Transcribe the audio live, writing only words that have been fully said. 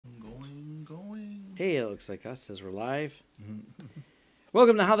Hey, it looks like us as we're live.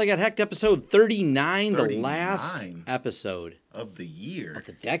 Welcome to How They Got Hacked, episode 39, the last episode. Of the year. Of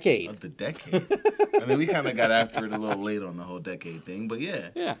the decade. Of the decade. I mean, we kind of got after it a little late on the whole decade thing, but yeah.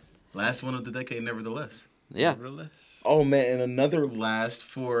 Yeah. Last one of the decade, nevertheless. Yeah. Nevertheless. Oh, man, and another last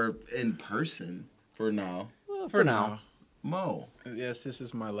for in person for now. Well, for now. Mo. Yes, this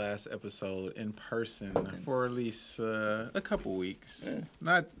is my last episode in person for at least a couple weeks.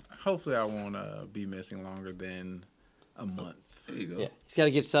 Yeah. Hopefully I won't be missing longer than a month. There you go. Yeah. He's got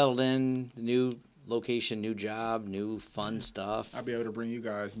to get settled in, new location, new job, new fun stuff. I'll be able to bring you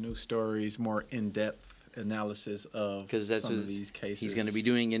guys new stories, more in-depth analysis of some of these cases. He's going to be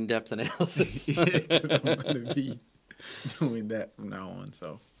doing in-depth analysis. Yeah, because I'm going to be doing that from now on.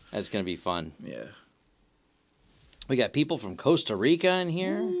 So that's going to be fun. Yeah. We got people from Costa Rica in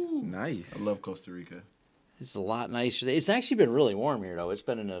here. Ooh, nice. I love Costa Rica. It's a lot nicer. It's actually been really warm here, though. It's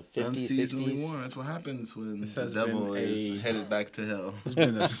been in the 50s, Unseasonably 60s. warm. That's what happens when the devil is headed back to hell. It's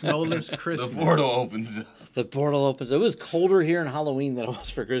been a snowless Christmas. The portal opens up. The portal opens. It was colder here in Halloween than it was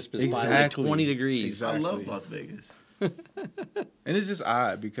for Christmas. By like 20 degrees. Exactly. I love Las Vegas. And it's just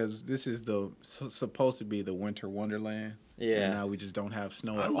odd because this is supposed to be the winter wonderland. Yeah. And now we just don't have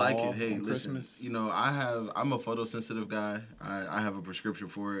snow I at like all it. Hey, on listen, Christmas. you know, I'm a photosensitive guy. I have a prescription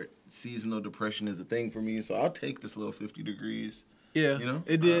for it. Seasonal depression is a thing for me, so I'll take this little 50 degrees. Yeah, you know,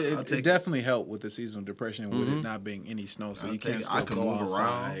 it did. It definitely helped with the seasonal depression with it not being any snow, so you can't still go move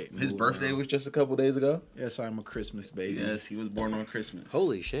outside. Around. His birthday was just a couple days ago. Yes, I'm a Christmas baby. Yes, he was born on Christmas.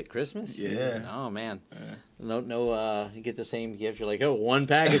 Holy shit, Christmas? Yeah. Oh man. No. You get the same gift. You're like, oh, one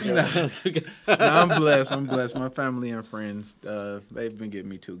package. No, I'm blessed. My family and friends, they've been giving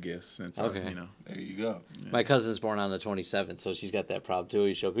me 2 gifts since. Okay. There you go. Yeah. My cousin's born on the 27th, so she's got that problem too.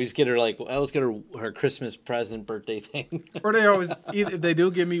 We just get her I always get her Christmas present, birthday thing. Or they always if they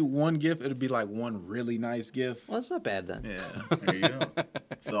do give me one gift, it'll be like one really nice gift. Well, that's not bad then. Yeah. There you go.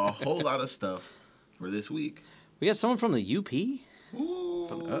 So a whole lot of stuff for this week. We got someone from the UP.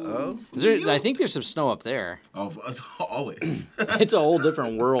 Uh-oh. I think there's some snow up there. Oh, always. It's a whole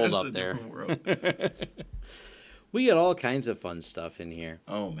different world up there. Different world. We got all kinds of fun stuff in here.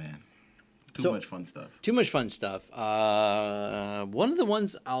 Oh, man. Too much fun stuff. Too much fun stuff. One of the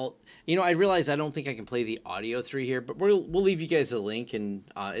ones I realize I don't think I can play the audio through here, but we'll leave you guys a link, and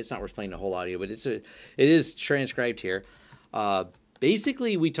it's not worth playing the whole audio, but it is transcribed here.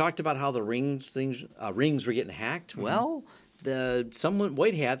 Basically, we talked about how the rings were getting hacked. Mm-hmm. Well, some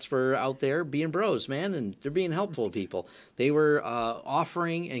white hats were out there being bros, man, and they're being helpful to people. They were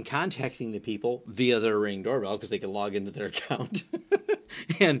offering and contacting the people via their Ring doorbell because they could log into their account.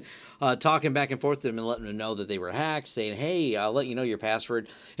 And talking back and forth to them and letting them know that they were hacked, saying, hey, I'll let you know your password.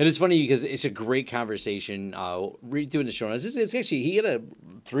 And it's funny because it's a great conversation. Read through in the show notes. It's actually, he had a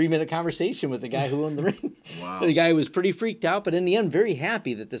 3-minute conversation with the guy who owned the ring. Wow. The guy was pretty freaked out, but in the end, very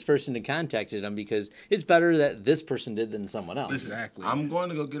happy that this person had contacted him because it's better that this person did than someone else. Exactly. I'm going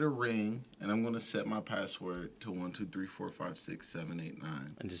to go get a ring, and I'm going to set my password to 1, 2, 3, 4, 5, 6, 7, 8,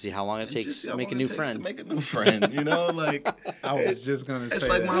 9. And to see how long it takes to make a new friend. To make a new friend, you know, like I was just gonna say it's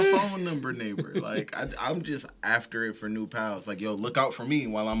like my phone number, neighbor. Like I'm just after it for new pals. Like, yo, look out for me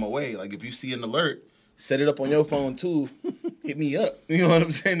while I'm away. Like, if you see an alert, set it up on your phone too. Hit me up. You know what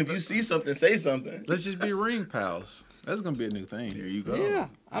I'm saying? If you see something, say something. Let's just be ring pals. That's gonna be a new thing. There you go. Yeah,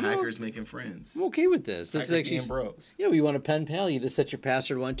 hackers making friends. I'm okay with this. This hackers is actually bros. Yeah, we want a pen pal. You just set your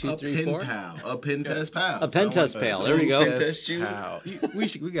password 1, 2, 3, 4. A pen test pal. A pen test pal. There we go. Pen test you.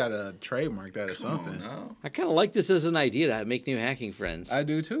 We gotta trademark that or something. I kind of like this as an idea to make new hacking friends. I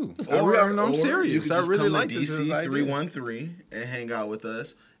do too. I'm serious. You can I just really come like to this DC idea. 313 and hang out with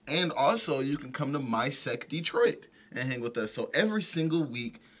us, and also you can come to MySec Detroit and hang with us. So every single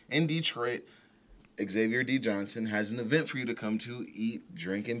week in Detroit, Xavier D. Johnson has an event for you to come to, eat,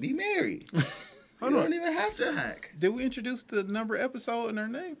 drink, and be merry. You don't even have to hack. Did we introduce the number episode and our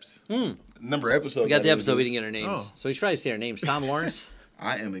names? Number episode. We got the episode, we didn't get our names. Oh. So we should probably say our names. Tom Lawrence.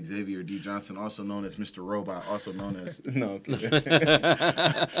 I am Xavier D. Johnson, also known as Mr. Robot, also known as...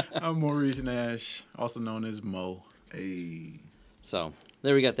 I'm Maurice Nash, also known as Mo. Hey. So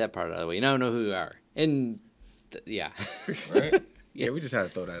there we got that part out of the way. You now know who we are. And, yeah. Right? Yeah, we just had to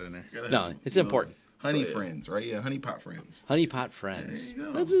throw that in there. No, it's important. Honey friends, right? Yeah, honey pot friends. Honey pot friends. There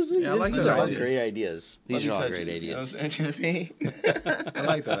you go. I like These that are all idea. great ideas. These are all great You know ideas. what I'm saying? I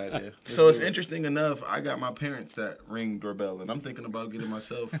like that idea. So it's interesting enough, I got my parents that Ring doorbell, and I'm thinking about getting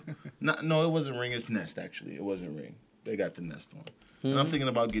myself... No, it wasn't Ring, it's Nest, actually. It wasn't Ring. They got the Nest one. And I'm thinking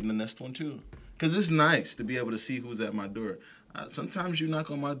about getting the Nest one, too. Because it's nice to be able to see who's at my door. Sometimes you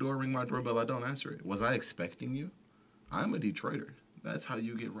knock on my door, ring my doorbell, I don't answer it. Was I expecting you? I'm a Detroiter. That's how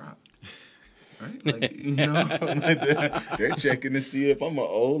you get robbed. right? Like, you know, like they're checking to see if I'm an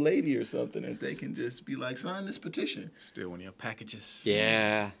old lady or something, and they can just be like, sign this petition. Still one of your packages.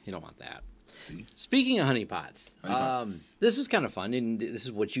 Yeah, you don't want that. See? Speaking of honeypots, Honeypots. this is kind of fun, and this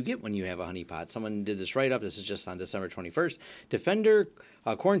is what you get when you have a honeypot. Someone did this write-up. This is just on December 21st. Defender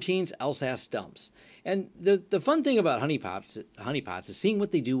quarantines LSAS dumps. And the fun thing about honeypots is seeing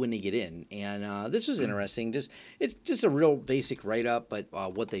what they do when they get in. And this was interesting. It's just a real basic write-up, but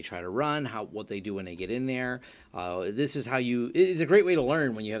what they try to run, what they do when they get in there. This is how it's a great way to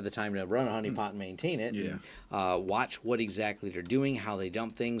learn when you have the time to run a honeypot and maintain it. Yeah. And, watch what exactly they're doing, how they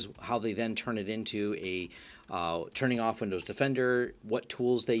dump things, how they then turn it into a turning off Windows Defender, what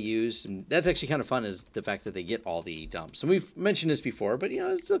tools they use. And that's actually kind of fun, is the fact that they get all the dumps. And we've mentioned this before, but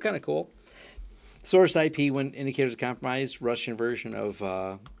it's still kind of cool. Source IP when indicators of compromise, Russian version of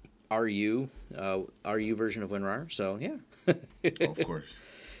RU version of WinRAR. So yeah. Of course.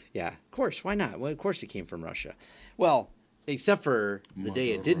 Yeah, of course. Why not? Well, of course it came from Russia. Well, except for the day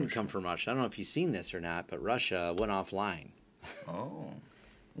it didn't come from Russia. I don't know if you've seen this or not, but Russia went offline. Oh.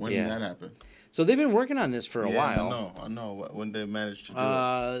 When did that happen? So they've been working on this for a while. I know. When they managed to do it.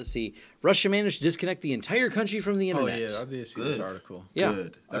 Let's see. Russia managed to disconnect the entire country from the Oh, internet. yeah, I did see this article. Yeah.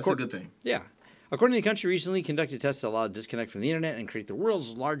 Good. That's a good thing. Yeah. According to the country, recently conducted tests that allowed disconnect from the internet and create the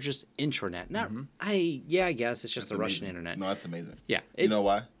world's largest intranet. I guess it's just the Russian internet. No, that's amazing. Yeah. You know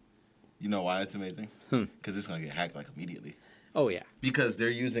why? You know why it's amazing? Because it's going to get hacked like immediately. Oh, yeah. Because they're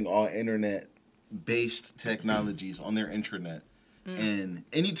using all internet-based technologies on their intranet. And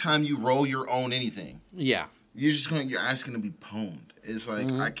anytime you roll your own anything, Yeah. you're asking to be pwned. It's like,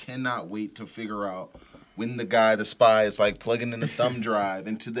 I cannot wait to figure out when the spy is like plugging in a thumb drive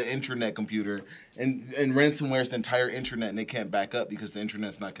into the intranet computer, and ransomware's the entire intranet, and they can't back up because the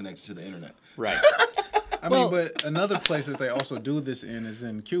internet's not connected to the internet. Right. I mean, but another place that they also do this in is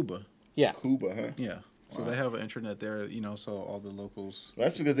in Cuba. Yeah. Cuba, huh? Yeah. So they have an intranet there, so all the locals.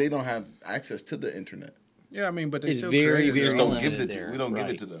 That's because they don't have access to the internet. Yeah, I mean, but they It's still very, created very We their don't own- give it there. to. We don't give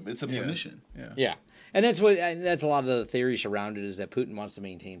Right. it to them. It's a munition. Yeah. Yeah. And that's a lot of the theories around it, is that Putin wants to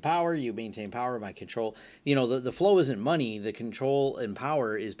maintain power. You maintain power by control. The flow isn't money. The control and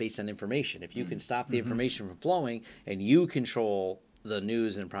power is based on information. If you can stop the information from flowing and you control the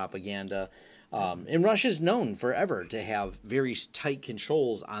news and propaganda, and Russia's known forever to have very tight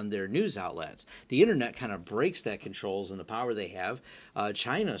controls on their news outlets. The internet kind of breaks that controls and the power they have.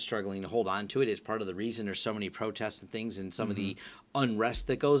 China is struggling to hold on to it. It's part of the reason there's so many protests and things, and some of the unrest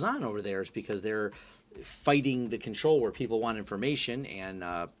that goes on over there is because they're fighting the control where people want information,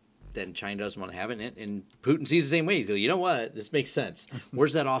 and then China doesn't want to have it. And Putin sees the same way. He goes, you know what? This makes sense.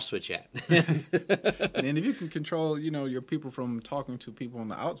 Where's that off switch at? And if you can control, your people from talking to people on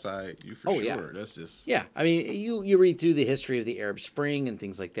the outside, you for sure. Yeah. That's just. Yeah, I mean, you read through the history of the Arab Spring and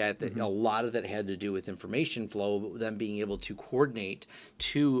things like that. A lot of that had to do with information flow, them being able to coordinate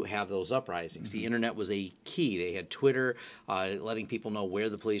to have those uprisings. The internet was a key. They had Twitter, letting people know where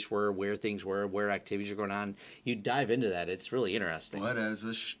the police were, where things were, where activities are going on. You dive into that; it's really interesting. But as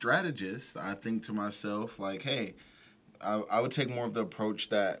a strategist, I think to myself, like, hey, I would take more of the approach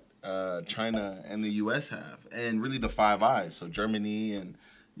that China and the U.S. have, and really the Five Eyes, so Germany and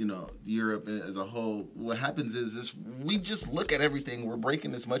Europe as a whole. What happens is we just look at everything. We're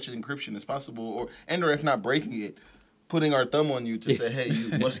breaking as much encryption as possible, or if not breaking it, putting our thumb on you to say, hey,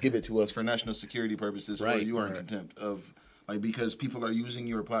 you must give it to us for national security purposes, or you are in contempt of, because people are using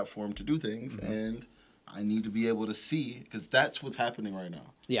your platform to do things, and I need to be able to see, because that's what's happening right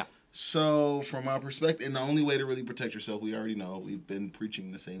now. Yeah. So, from my perspective, and the only way to really protect yourself, we already know, we've been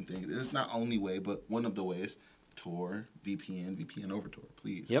preaching the same thing. It's not only way, but one of the ways, Tor, VPN over Tor,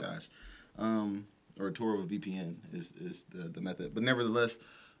 please, gosh. Or Tor over VPN is the method. But nevertheless,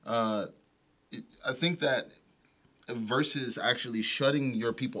 I think that versus actually shutting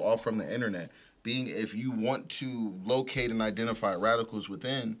your people off from the internet, if you want to locate and identify radicals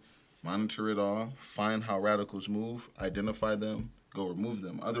within, monitor it all, find how radicals move, identify them, go remove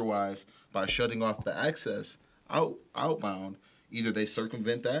them. Otherwise, by shutting off the access outbound, either they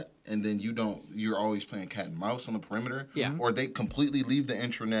circumvent that and then you're always playing cat and mouse on the perimeter, or they completely leave the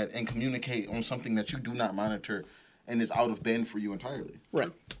intranet and communicate on something that you do not monitor and is out of band for you entirely.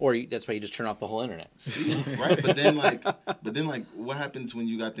 Right. Or that's why you just turn off the whole internet. Right. But then what happens when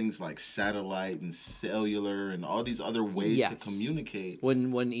you got things like satellite and cellular and all these other ways to communicate?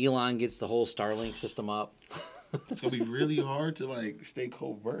 When Elon gets the whole Starlink system up, it's gonna be really hard to stay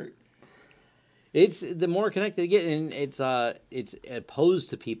covert. It's the more connected you get, and it's opposed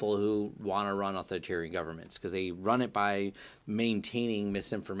to people who want to run authoritarian governments, because they run it by maintaining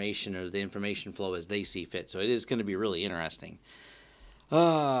misinformation or the information flow as they see fit. So it is going to be really interesting.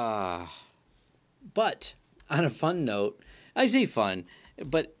 But on a fun note, I say fun,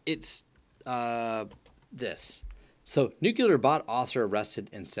 but it's this. So, nuclear bot author arrested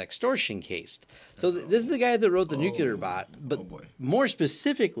in sextortion case. So, this is the guy that wrote the nuclear bot. But more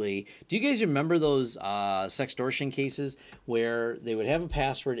specifically, do you guys remember those sextortion cases where they would have a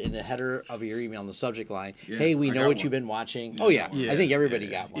password in the header of your email in the subject line? Yeah, hey, we know what you've been watching. Oh, yeah. I think everybody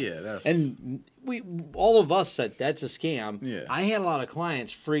got one. Yeah, and all of us said that's a scam. Yeah. I had a lot of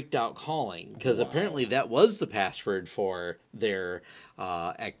clients freaked out calling because apparently that was the password for their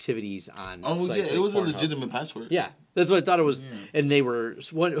activities on. Oh yeah, it was a legitimate password. Yeah, that's what I thought it was. And they were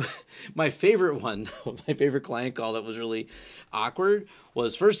one. My favorite client call that was really awkward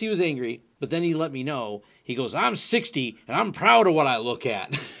was first he was angry, but then he let me know. He goes, I'm 60 and I'm proud of what I look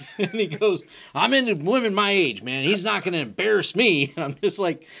at. And he goes, I'm into women my age, man. He's not going to embarrass me. And I'm just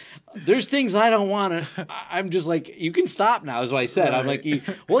like, there's things I don't want to. I'm just like, you can stop now, is what I said. Right. I'm like,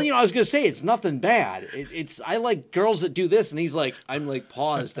 well, I was going to say it's nothing bad. I like girls that do this. And he's like, I'm like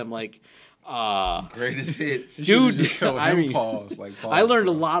paused. I'm like, greatest hits, dude. Pause, I learned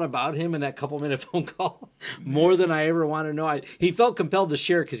a lot about him in that couple-minute phone call, more than I ever want to know. He felt compelled to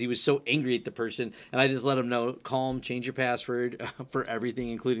share because he was so angry at the person, and I just let him know, calm, change your password for everything,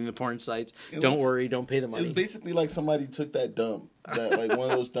 including the porn sites. Don't worry, don't pay the money. It was basically like somebody took that dump, like one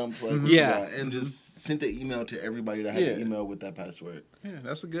of those dumps, like and just sent the email to everybody that had an email with that password. Yeah,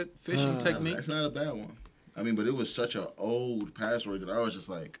 that's a good phishing technique. That's not a bad one. I mean, but it was such an old password that I was just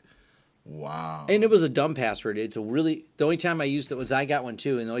like, wow. And it was a dumb password. The only time I used it was I got one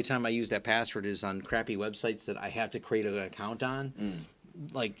too, and the only time I use that password is on crappy websites that I have to create an account on.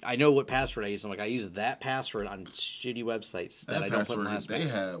 Like, I know what password I use. I'm like, I use that password on shitty websites that I don't put in last they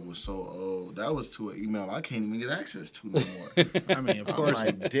had was so old. That was to an email I can't even get access to no more. I mean, of course.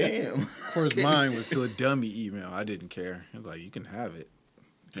 I'm like, damn. Of course, mine was to a dummy email. I didn't care. I was like, you can have it.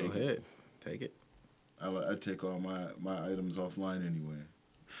 Go ahead. Take it. I take all my items offline anyway.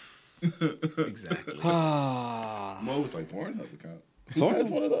 Exactly. Mo was like Pornhub account. Who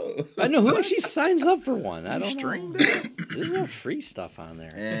has one of those? I know who actually signs up for one. I don't know. There's no free stuff on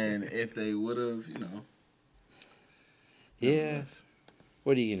there. And if they would have, yeah.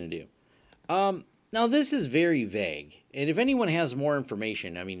 What are you gonna do? Now this is very vague, and if anyone has more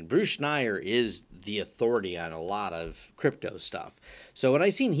information, I mean, Bruce Schneier is the authority on a lot of crypto stuff. So when I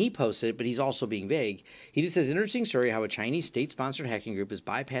seen he posted it, but he's also being vague, he just says, interesting story how a Chinese state-sponsored hacking group is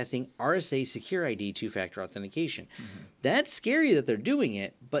bypassing RSA Secure ID two-factor authentication. That's scary that they're doing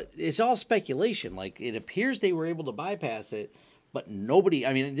it, but it's all speculation. Like, it appears they were able to bypass it, but nobody,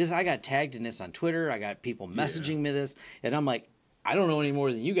 I mean, I got tagged in this on Twitter. I got people messaging me this, and I'm like, I don't know any more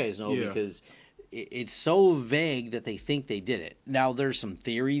than you guys know because it's so vague that they think they did it. Now, there's some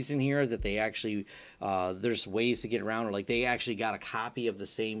theories in here that they actually, there's ways to get around, or like they actually got a copy of the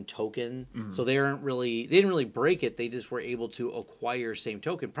same token. So they didn't really break it. They just were able to acquire same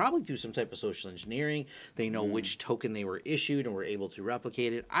token, probably through some type of social engineering. They know which token they were issued and were able to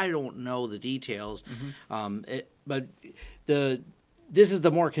replicate it. I don't know the details, but this is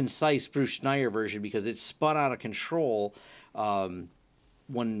the more concise Bruce Schneier version because it's spun out of control.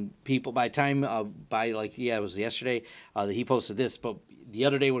 When people, it was yesterday that he posted this, but the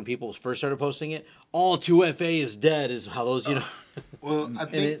other day when people first started posting it, all 2FA is dead is how those, Well,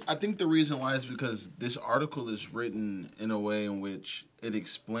 I think the reason why is because this article is written in a way in which it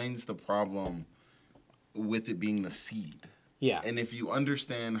explains the problem with it being the seed. Yeah. And if you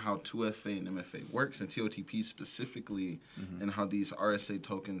understand how 2FA and MFA works, and TOTP specifically, and how these RSA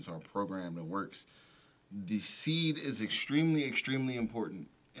tokens are programmed and works, the seed is extremely, extremely important.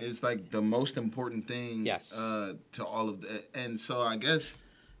 It's like the most important thing to all of that. And so I guess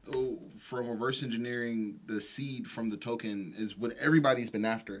from reverse engineering the seed from the token is what everybody's been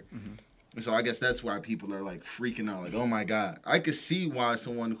after. And so I guess that's why people are like freaking out, like, oh my God. I could see why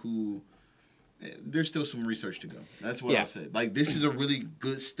someone who, there's still some research to go. That's what I said. Like, this is a really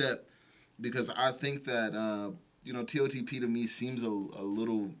good step because I think that, TOTP to me seems a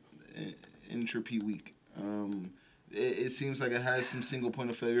little entropy weak. It seems like it has some single point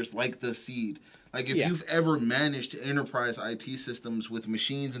of failures like the seed. Like if you've ever managed enterprise IT systems with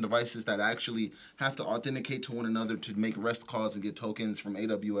machines and devices that actually have to authenticate to one another to make REST calls and get tokens from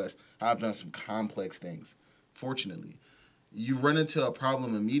AWS, I've done some complex things. Fortunately, you run into a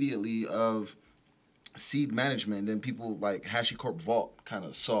problem immediately of seed management, then people like HashiCorp Vault kind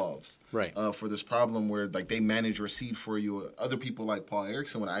of solves for this problem where like they manage your seed for you. Other people like Paul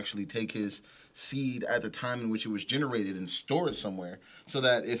Erickson would actually take his seed at the time in which it was generated and store it somewhere so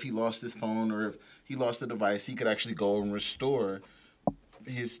that if he lost his phone or if he lost the device, he could actually go and restore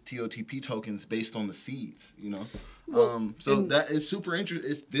his TOTP tokens based on the seeds, Well, so that is super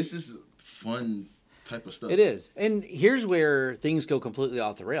interesting. This is fun type of stuff. It is. And here's where things go completely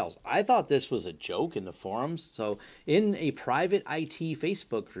off the rails. I thought this was a joke in the forums. So in a private IT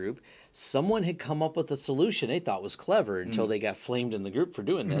Facebook group, someone had come up with a solution they thought was clever until they got flamed in the group for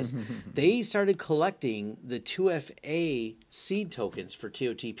doing this. They started collecting the 2FA seed tokens for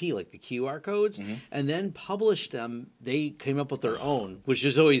TOTP, like the QR codes, and then published them. They came up with their own, which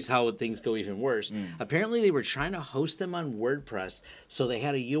is always how things go even worse. Apparently, they were trying to host them on WordPress, so they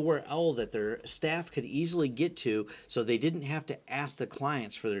had a URL that their staff could easily get to, so they didn't have to ask the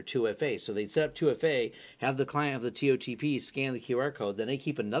clients for their 2FA. So they'd set up 2FA, have the client have the TOTP, scan the QR code, then they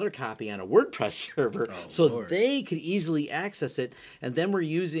keep another copy on a WordPress server they could easily access it. And then we're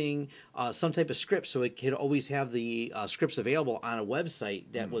using some type of script, so it could always have the scripts available on a website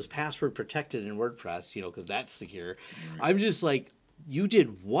that was password protected in WordPress, because that's secure. I'm just like, you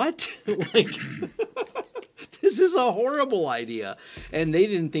did what? Like, this is a horrible idea. And they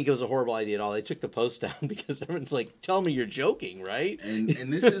didn't think it was a horrible idea at all. They took the post down because everyone's like, tell me you're joking, right? And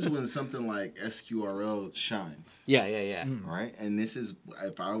this is when something like SQRL shines. Yeah. Right? And this is,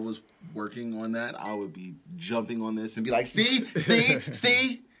 if I was working on that, I would be jumping on this and be like, see?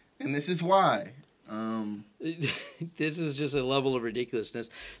 And this is why. This is just a level of ridiculousness.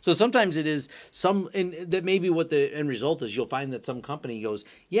 So sometimes it is and that may be what the end result is. You'll find that some company goes,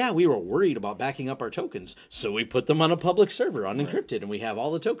 yeah, we were worried about backing up our tokens, so we put them on a public server unencrypted, and we have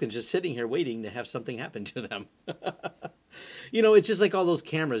all the tokens just sitting here waiting to have something happen to them. It's just like all those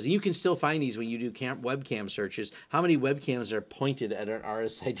cameras. You can still find these when you do webcam searches. How many webcams are pointed at an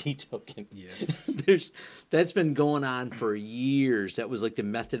RSID token? Yes. That's been going on for years. That was like the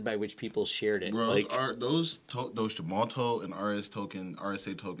method by which people shared it. Bro, those Gemalto and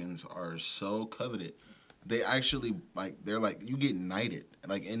RSA tokens are so coveted. They actually you get knighted.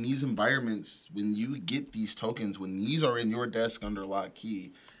 Like in these environments, when you get these tokens, when these are in your desk under lock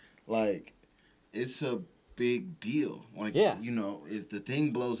key, like it's a big deal. Like, if the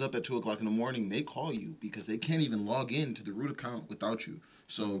thing blows up at 2:00 in the morning, they call you because they can't even log in to the root account without you.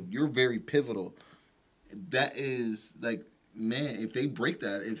 So you're very pivotal. That is like, man, if they break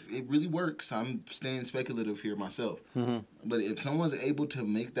that, if it really works, I'm staying speculative here myself. But if someone's able to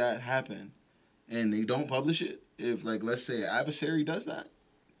make that happen and they don't publish it, if let's say an adversary does that,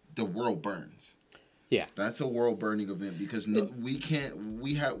 the world burns. Yeah. That's a world burning event because we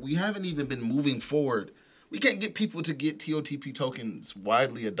haven't even been moving forward. We can't get people to get TOTP tokens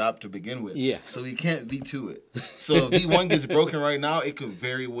widely adopted to begin with. Yeah. So we can't V2 it. So if V1 gets broken right now, it could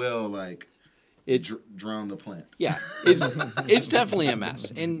very well drown the plant. Yeah. It's definitely a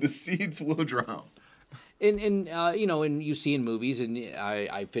mess. And the seeds will drown. And you see in movies, and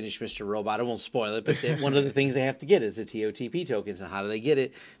I finished Mr. Robot. I won't spoil it, but one of the things they have to get is the TOTP tokens. And how do they get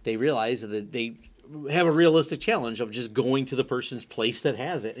it? They realize that they have a realistic challenge of just going to the person's place that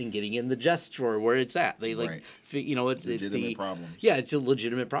has it and getting in the desk drawer where it's at. They it's legitimate problems. Yeah, it's a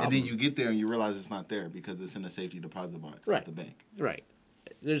legitimate problem. And then you get there and you realize it's not there because it's in a safety deposit box at the bank. Right.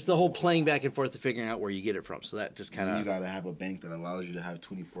 There's the whole playing back and forth to figuring out where you get it from. So that just kind of... You got to have a bank that allows you to have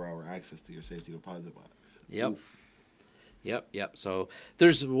 24-hour access to your safety deposit box. Yep. Oof. Yep. So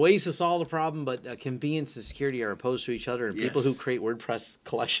there's ways to solve the problem, but convenience and security are opposed to each other. And people who create WordPress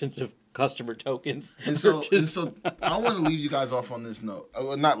collections of customer tokens. And so I want to leave you guys off on this note.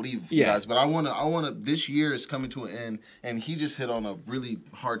 Not leave you guys, but I want to. This year is coming to an end, and he just hit on a really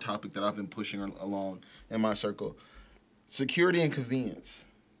hard topic that I've been pushing along in my circle. Security and convenience.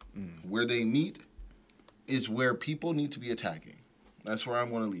 Where they meet is where people need to be attacking. That's where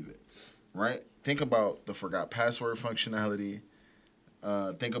I'm going to leave it. Right? Think about the forgot password functionality.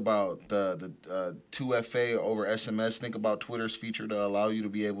 Think about the 2FA over SMS. Think about Twitter's feature to allow you to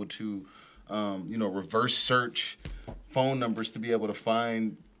be able to, reverse search phone numbers to be able to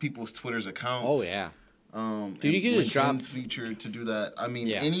find people's Twitter's accounts. Oh, yeah. Dude, you can just drop feature to do that. I mean,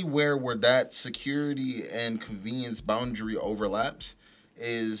 anywhere where that security and convenience boundary overlaps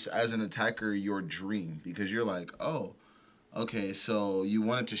is, as an attacker, your dream. Because you're like, oh, okay, so you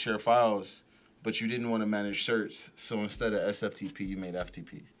wanted to share files, but you didn't want to manage certs, so instead of SFTP, you made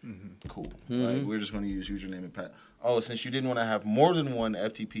FTP. Cool. Like, we're just going to use username and pat. Oh, since you didn't want to have more than one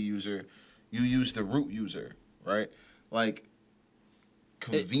FTP user, you use the root user, right? Like,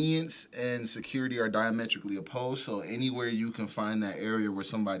 convenience and security are diametrically opposed, so anywhere you can find that area where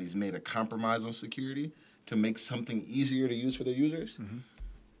somebody's made a compromise on security to make something easier to use for their users,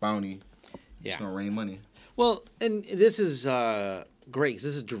 bounty. It's going to rain money. Well, and this is great, because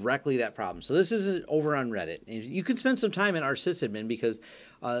this is directly that problem. So this isn't over on Reddit. You can spend some time in our sysadmin, because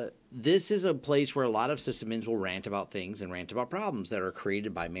this is a place where a lot of sysadmins will rant about things and rant about problems that are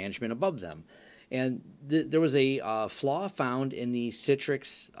created by management above them. And there was a flaw found in the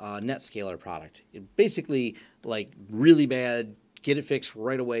Citrix NetScaler product. It basically, like, really bad, get it fixed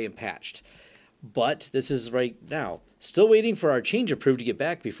right away and patched. But this is right now. Still waiting for our change approved to get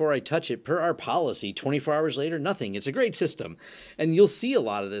back before I touch it. Per our policy, 24 hours later, nothing. It's a great system. And you'll see a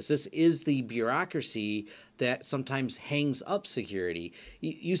lot of this. This is the bureaucracy that sometimes hangs up security.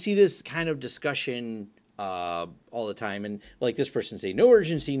 You see this kind of discussion all the time, and like this person say, no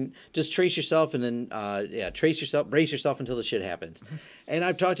urgency, just trace yourself, and then brace yourself until the shit happens. Mm-hmm. And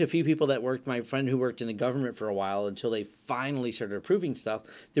I've talked to a few people that worked, my friend who worked in the government for a while until they finally started approving stuff.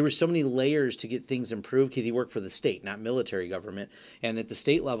 There were so many layers to get things improved because he worked for the state, not military government. And at the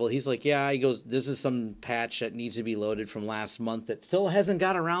state level, he's like, yeah, he goes, this is some patch that needs to be loaded from last month that still hasn't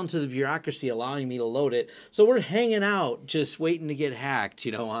got around to the bureaucracy allowing me to load it. So we're hanging out just waiting to get hacked,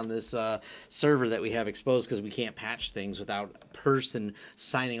 on this server that we have exposed because we can't patch things without a person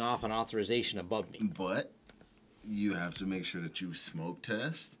signing off on authorization above me. But you have to make sure that you smoke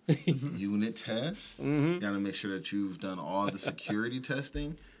test, unit test. Mm-hmm. You got to make sure that you've done all the security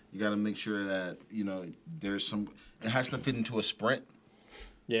testing. You got to make sure that, there's some, it has to fit into a sprint.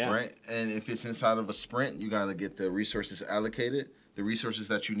 Yeah. Right? And if it's inside of a sprint, you got to get the resources allocated. The resources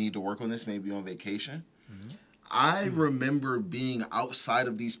that you need to work on this may be on vacation. Mm-hmm. I remember being outside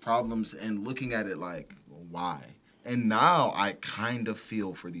of these problems and looking at it like, why? And now I kind of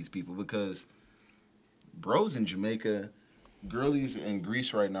feel for these people because bros in Jamaica, girlies in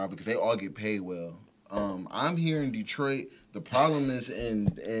Greece right now because they all get paid well. I'm here in Detroit. The problem is in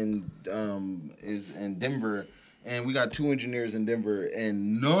Denver, and we got 2 engineers in Denver,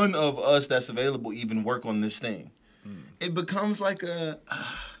 and none of us that's available even work on this thing. Mm. It becomes like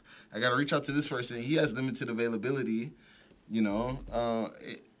I got to reach out to this person. He has limited availability.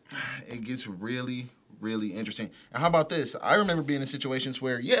 It gets really, really interesting. And how about this? I remember being in situations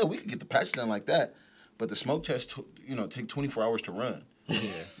where, we could get the patch done like that, but the smoke test, take 24 hours to run. Yeah.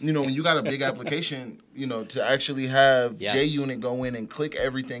 When you got a big application, to actually have JUnit go in and click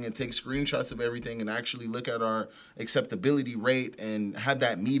everything and take screenshots of everything and actually look at our acceptability rate and have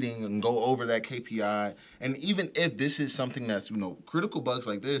that meeting and go over that KPI. And even if this is something that's, critical bugs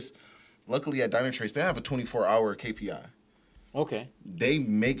like this, luckily at Dynatrace, they have a 24-hour KPI. Okay. They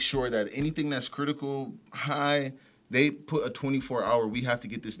make sure that anything that's critical, high, they put a 24-hour, we have to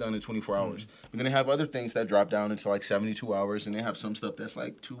get this done in 24 hours. Mm-hmm. But then they have other things that drop down into like 72 hours, and they have some stuff that's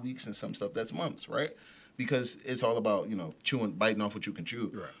like 2 weeks and some stuff that's months, right? Because it's all about, biting off what you can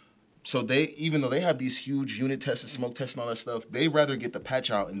chew. Right. So even though they have these huge unit tests and smoke tests and all that stuff, they rather get the patch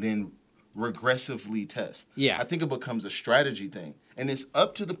out and then regressively test. Yeah. I think it becomes a strategy thing. And it's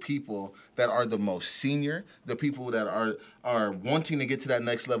up to the people that are the most senior, the people that are wanting to get to that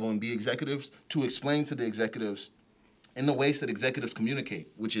next level and be executives, to explain to the executives in the ways that executives communicate,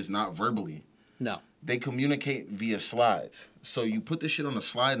 which is not verbally. No. They communicate via slides. So you put this shit on a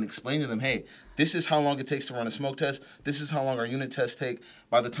slide and explain to them, hey, this is how long it takes to run a smoke test. This is how long our unit tests take.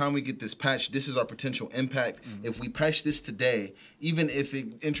 By the time we get this patch, this is our potential impact. Mm-hmm. If we patch this today, even if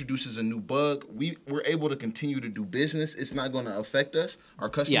it introduces a new bug, we're able to continue to do business. It's not going to affect us. Our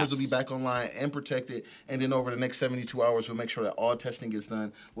customers will be back online and protected. And then over the next 72 hours, we'll make sure that all testing gets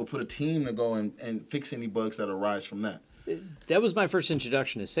done. We'll put a team to go and fix any bugs that arise from that. That was my first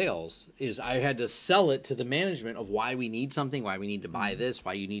introduction to sales, is I had to sell it to the management of why we need something, why we need to buy this,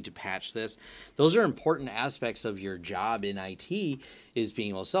 why you need to patch this. Those are important aspects of your job in IT, is being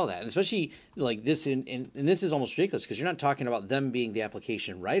able to sell that. And especially like this, and this is almost ridiculous because you're not talking about them being the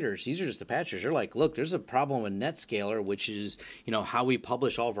application writers. These are just the patchers. You're like, look, there's a problem with NetScaler, which is, how we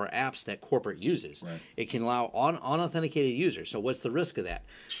publish all of our apps that corporate uses. Right. It can allow unauthenticated users. So what's the risk of that?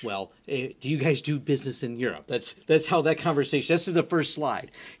 Well, do you guys do business in Europe? That's how that conversation, this is the first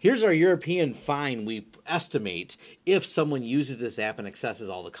slide. Here's our European fine we estimate if someone uses this app and accesses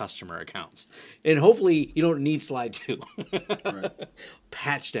all the customer accounts. And hopefully you don't need slide 2. Right.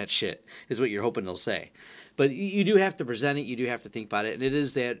 Patch that shit is what you're hoping they'll say. But you do have to present it. You do have to think about it. And it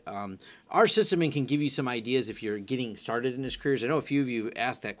is that our system can give you some ideas if you're getting started in this careers. I know a few of you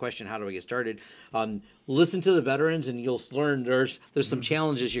asked that question, how do I get started? Listen to the veterans and you'll learn there's some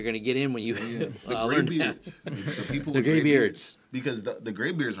challenges you're going to get in when you the gray beards. The people with gray beards. Because the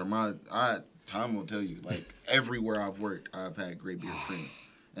gray beards are Tom will tell you, like everywhere I've worked, I've had gray beard friends.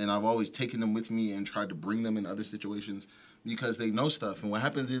 And I've always taken them with me and tried to bring them in other situations because they know stuff. And what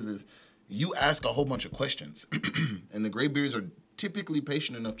happens is you ask a whole bunch of questions, and the gray beards are typically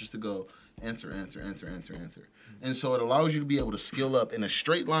patient enough just to go answer. And so it allows you to be able to skill up in a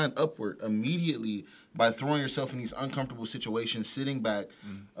straight line upward immediately by throwing yourself in these uncomfortable situations, sitting back,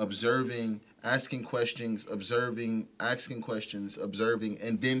 observing, asking questions, observing,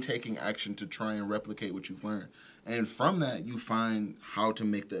 and then taking action to try and replicate what you've learned. And from that, you find how to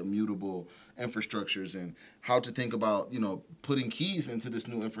make the immutable infrastructures and how to think about, putting keys into this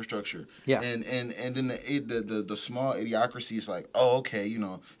new infrastructure. Yeah. And then the small idiocracy is like, oh, okay,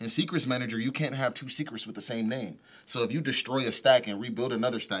 in Secrets Manager, you can't have two secrets with the same name. So if you destroy a stack and rebuild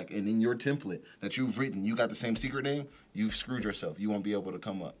another stack, and in your template that you've written, you got the same secret name, you've screwed yourself. You won't be able to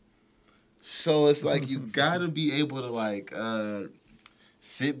come up. So it's like you gotta be able to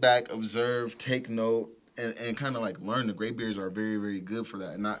sit back, observe, take note, and kind of learn. The graybeards are very, very good for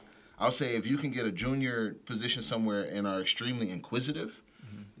that. And I'll say if you can get a junior position somewhere and are extremely inquisitive,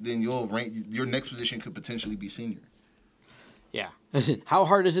 then you'll rank. Your next position could potentially be senior. Yeah. How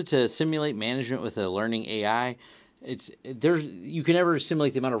hard is it to simulate management with a learning AI? You can never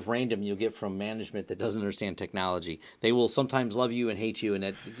simulate the amount of random you'll get from management that doesn't understand technology. They will sometimes love you and hate you, and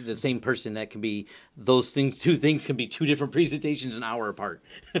that the same person that can be those things. Two things can be two different presentations an hour apart.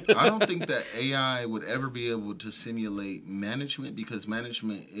 I don't think that AI would ever be able to simulate management because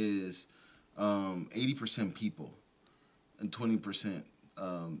management is 80% people and 20%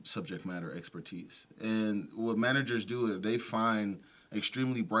 subject matter expertise. And what managers do is they find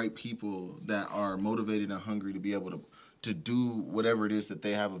extremely bright people that are motivated and hungry to be able to do whatever it is that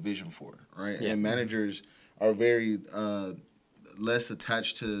they have a vision for, right? Yeah. And managers are very less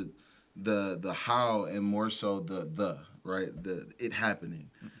attached to the how and more so the right, it happening.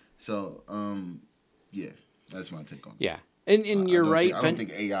 So yeah, that's my take on it. Yeah, and you're right. I don't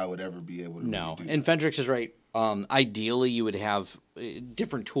think AI would ever be able to. No, really do and that. Fendrix is right. Ideally, you would have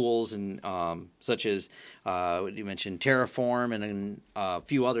different tools and such as what you mentioned, Terraform and a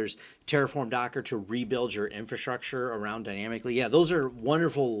few others. Terraform Docker to rebuild your infrastructure around dynamically. Yeah, those are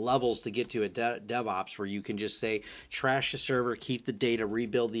wonderful levels to get to at DevOps, where you can just say trash the server, keep the data,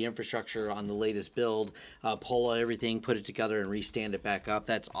 rebuild the infrastructure on the latest build, pull everything, put it together, and restand it back up.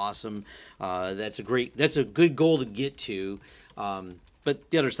 That's awesome. That's a good goal to get to.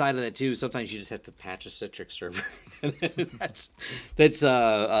 But the other side of that too, sometimes you just have to patch a Citrix server. that's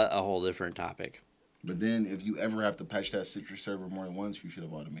a whole different topic. But then, if you ever have to patch that Citrix server more than once, you should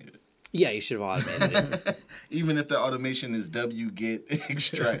have automated it. Yeah, you should have automated it. Even if the automation is wget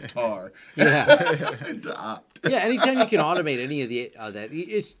extract tar. Yeah. To opt. Yeah, anytime you can automate any of the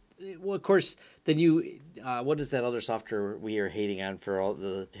that, well, of course, then you what is that other software we are hating on for all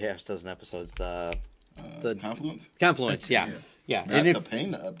the half dozen episodes? The Confluence. Confluence, yeah. Yeah, That's a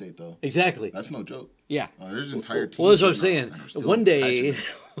pain to update, though. Exactly. That's no joke. Yeah. There's entire teams. Well, that's what I'm saying. that are still One day,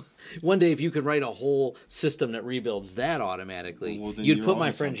 patching it. if you could write a whole system that rebuilds that automatically, Well, then you'd you're put my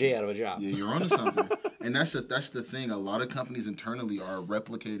onto friend something. Jay out of a job. Yeah, you're onto something. And that's the thing. A lot of companies internally are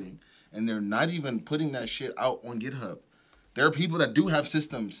replicating, and they're not even putting that shit out on GitHub. There are people that do have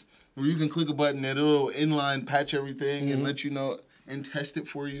systems where you can click a button and it'll inline patch everything and let you know and test it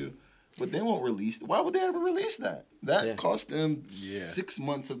for you. But they won't release. Why would they ever release that? That cost them 6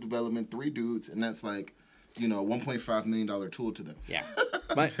 months of development, 3 dudes, and that's $1.5 million tool to them. Yeah.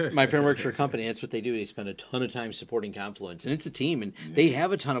 My friend works for a company. That's what they do. They spend a ton of time supporting Confluence. And it's a team. And they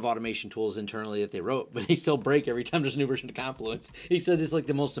have a ton of automation tools internally that they wrote. But they still break every time there's a new version of Confluence. He said it's like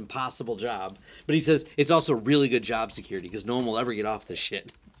the most impossible job. But he says it's also really good job security because no one will ever get off this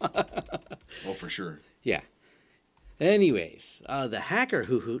shit. Oh, for sure. Yeah. Anyways, the hacker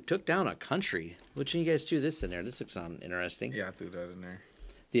who took down a country. What should you guys do this in there? This looks interesting. Yeah, I threw that in there.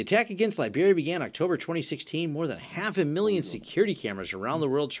 The attack against Liberia began October 2016. More than 500,000 security cameras around the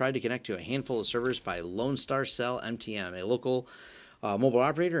world tried to connect to a handful of servers by Lone Star Cell MTM, a local mobile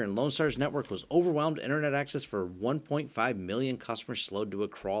operator, and Lone Star's network was overwhelmed. Internet access for 1.5 million customers slowed to a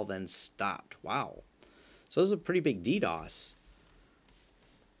crawl, then stopped. Wow. So this is a pretty big DDoS.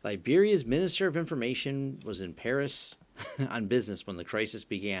 Liberia's Minister of Information was in Paris on business when the crisis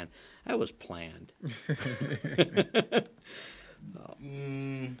began. That was planned.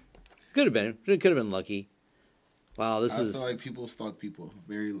 Could have been lucky. Wow, this is. I feel like people stalk people.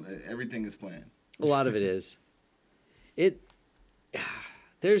 Everything is planned. A lot of it is. Is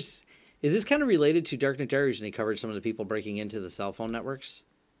this kind of related to Darknet Diaries when they covered some of the people breaking into the cell phone networks?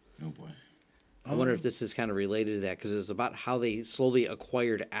 Oh boy. I wonder if this is kind of related to that because it was about how they slowly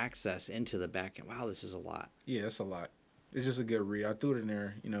acquired access into the backend. Wow, this is a lot. Yeah, it's a lot. It's just a good read. I threw it in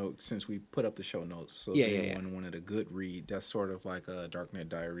there, since we put up the show notes. So Yeah, if anyone wanted a good read, that's sort of like a Darknet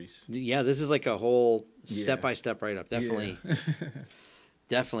Diaries. Yeah, this is like a whole step-by-step write-up. Definitely, Yeah.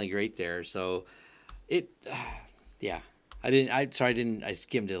 definitely great there. So, I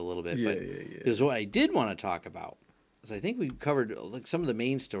skimmed it a little bit. Yeah, but yeah. Because what I did want to talk about is I think we covered like some of the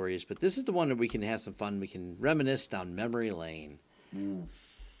main stories, but this is the one that we can have some fun. We can reminisce down memory lane.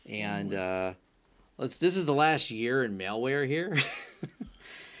 And this is the last year in malware here.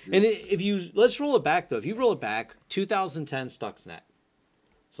 And let's roll it back though. If you roll it back, 2010 Stuxnet.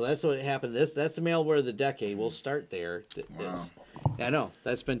 So that's what happened. That's the malware of the decade. We'll start there. Wow. I know.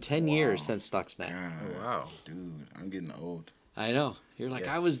 That's been 10 years since Stuxnet. God, wow. Dude, I'm getting old. I know. You're like,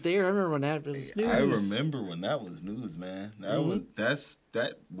 I was there. I remember when that was news. I remember when that was news, man.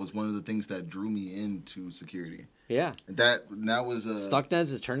 That was one of the things that drew me into security. Yeah. That was Stuxnet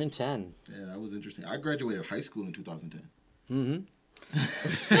is turning 10. Yeah, that was interesting. I graduated high school in 2010. Mm-hmm.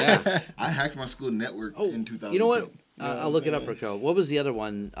 Yeah. I hacked my school network in 2010. You know what? I'll look it up, Rico. What was the other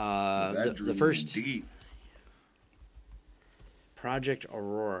one? The first deep. Project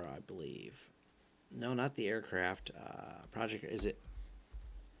Aurora, I believe. No, not the aircraft. Project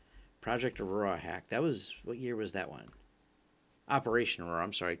Aurora hack? That was, what year was that one? Operation Aurora.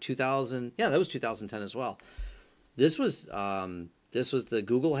 I'm sorry, 2000. Yeah, that was 2010 as well. This was the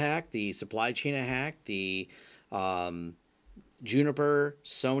Google hack, the supply chain hack, the Juniper,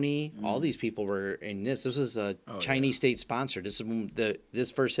 Sony, all these people were in this. This was a Chinese state sponsored. This is when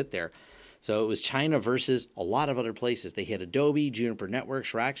this first hit there. So it was China versus a lot of other places. They hit Adobe, Juniper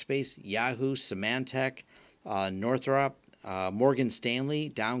Networks, Rackspace, Yahoo, Symantec, Northrop, Morgan Stanley,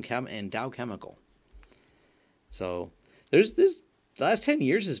 Dow Chemical. So there's this. The last 10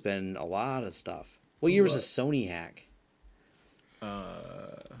 years has been a lot of stuff. What year was a Sony hack?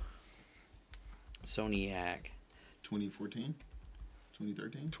 Sony hack. 2014?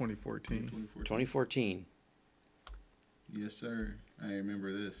 2013? 2014. 2014. Yes, sir. I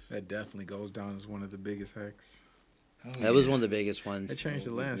remember this. That definitely goes down as one of the biggest hacks. That was one of the biggest ones. It changed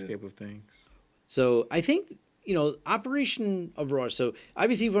the landscape of things. So I think, Operation Aurora. So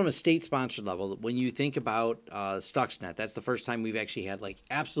obviously from a state-sponsored level, when you think about Stuxnet, that's the first time we've actually had like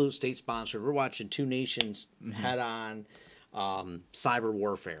absolute state-sponsored. We're watching two nations head-on cyber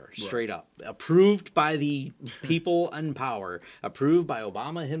warfare, straight up. Approved by the people in power. Approved by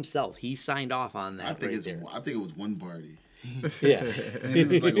Obama himself. He signed off on that. I think it was one party. Yeah. It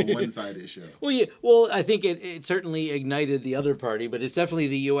was like a one-sided show. Well, yeah. Well, I think it certainly ignited the other party, but it's definitely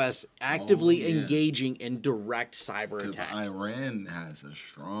the U.S. actively engaging in direct cyber attack. Because Iran has a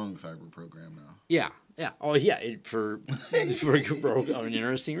strong cyber program now. Yeah. Yeah. Oh, yeah. For an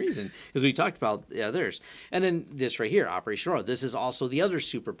interesting reason, because we talked about the others, and then this right here, Operation Aurora. This is also the other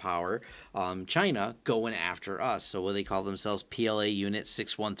superpower, China, going after us. So what they call themselves, PLA Unit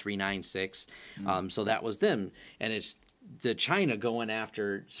 61396. So that was them, and it's the China going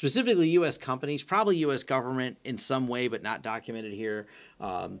after specifically U.S. companies, probably U.S. government in some way, but not documented here.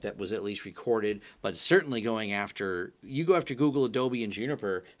 That was at least recorded, but certainly going after. You go after Google, Adobe, and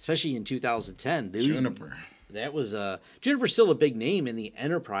Juniper, especially in 2010. Juniper. That was Juniper's still a big name in the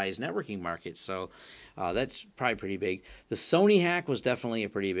enterprise networking market, so that's probably pretty big. The Sony hack was definitely a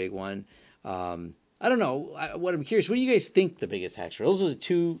pretty big one. I don't know. What I'm curious, what do you guys think the biggest hacks were? Those are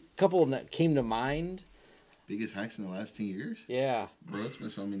the couple that came to mind. Biggest hacks in the last 10 years? Yeah. Bro, it's been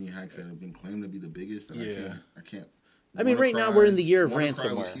so many hacks that have been claimed to be the biggest that I can't. I mean, right now we're in the year of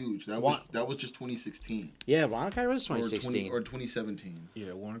ransomware. WannaCry was huge. That was just 2016. Yeah, WannaCry was 2016. Or 2017. Yeah,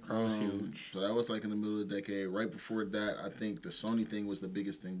 WannaCry was huge. So that was like in the middle of the decade. Right before that, I think the Sony thing was the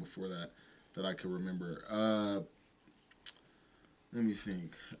biggest thing before that I could remember. Let me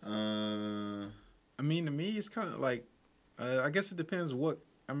think. I mean, to me, it's kind of like, I guess it depends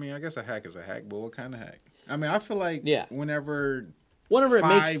I guess a hack is a hack, but what kind of hack? I mean, I feel like whenever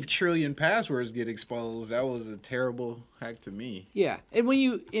 5 trillion passwords get exposed, that was a terrible hack to me. Yeah, and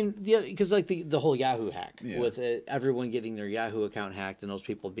when because like the whole Yahoo hack with everyone getting their Yahoo account hacked and those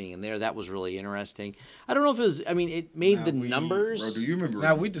people being in there, that was really interesting. I don't know if it was. I mean, it made the numbers. Bro, do you remember?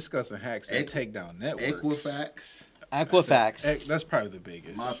 Now we discussing hacks that take down networks. Equifax. That's probably the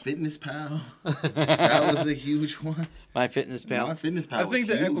biggest. MyFitnessPal. That was a huge one. MyFitnessPal. MyFitnessPal. I think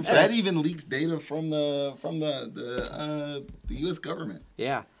the Equifax, that even leaks data from the U.S. government.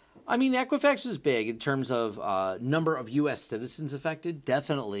 Yeah. I mean, Equifax was big in terms of number of U.S. citizens affected,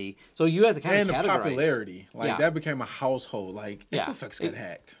 definitely. So you had to kind of categorize. And the popularity. That became a household. Equifax got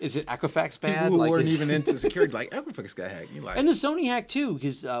hacked. Is it Equifax bad? People who weren't even into security, Equifax got hacked. And the Sony hack, too,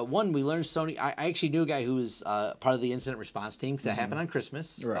 because, we learned Sony. I actually knew a guy who was part of the incident response team, because that happened on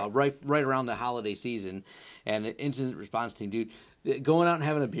Christmas, right around the holiday season. And the incident response team, dude, going out and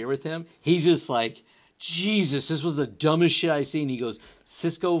having a beer with him, he's just like, Jesus, this was the dumbest shit I've seen. He goes,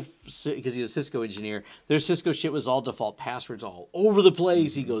 Cisco, because he's a Cisco engineer, their Cisco shit was all default passwords all over the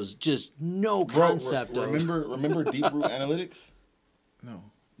place. He goes, just no concept of... Remember Deep Root Analytics? No.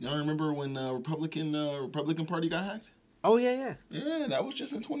 Y'all remember when Republican Party got hacked? Oh yeah. Yeah, that was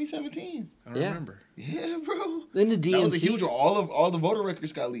just in 2017. I don't remember. Yeah, bro. Then the DNC. That was a huge one. All the voter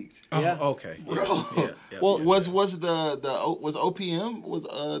records got leaked. Yeah. Oh, okay. Bro. Yeah. Well, was OPM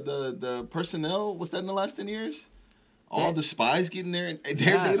the personnel, was that in the last 10 years? All the spies getting there and their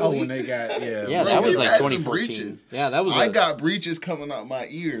data leaked? When they got bro, that was like 2014. Yeah, that was. I got breaches coming out my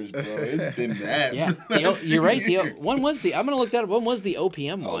ears, bro. It's been bad. Yeah, you're right. One was I'm gonna look that up. One was the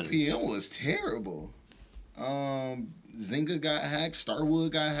OPM one. OPM was terrible. Zynga got hacked.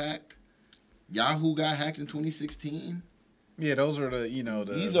 Starwood got hacked. Yahoo got hacked in 2016. Yeah, those are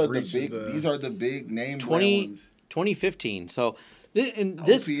these are the big name ones. 2015. So this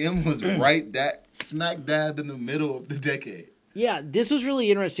OPM was right smack dab in the middle of the decade. Yeah, this was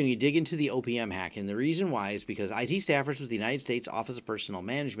really interesting. You dig into the OPM hack, and the reason why is because IT staffers with the United States Office of Personnel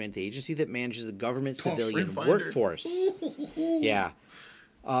Management, the agency that manages the government civilian workforce,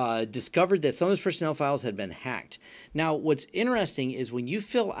 discovered that some of his personnel files had been hacked. Now, what's interesting is when you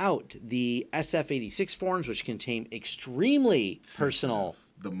fill out the SF-86 forms, which contain extremely personal...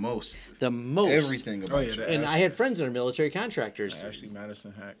 The most. Everything about it. And I had friends that are military contractors. Ashley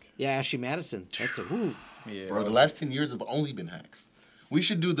Madison hack. Yeah, Ashley Madison. That's a whoo. Yeah, bro, the last 10 years have only been hacks. We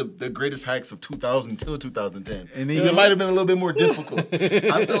should do the greatest hacks of 2000 till 2010. And then it might have been a little bit more difficult.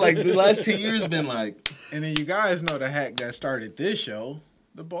 I feel like the last 10 years have been like... And then you guys know the hack that started this show.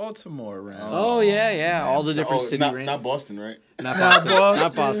 The Baltimore round. Oh, yeah. All the different city range. Not Boston, right? Not Boston.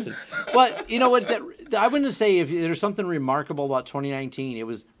 Not Boston. But you know what? I wouldn't say if there's something remarkable about 2019, it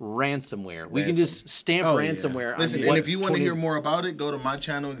was ransomware. We can just stamp ransomware. Listen, and if you want to hear more about it, go to my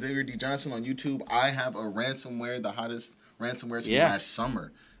channel, Xavier D. Johnson on YouTube. I have a ransomware, the hottest ransomware from last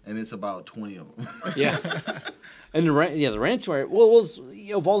summer. And it's about 20 of them. Yeah. And the ransomware, was,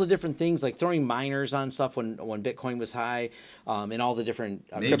 of all the different things, like throwing miners on stuff when Bitcoin was high, and all the different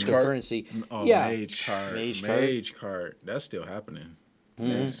cryptocurrency. Mage card. That's still happening.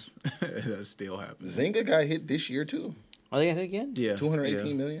 That's still happening. Zynga got hit this year, too. Oh, they got hit again? Yeah.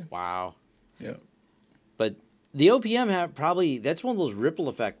 218 million. Wow. Yeah. But the OPM that's one of those ripple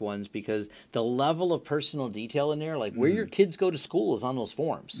effect ones because the level of personal detail in there, like where your kids go to school is on those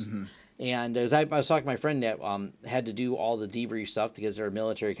forms. Mm-hmm. And as I was talking to my friend that had to do all the debrief stuff because they're a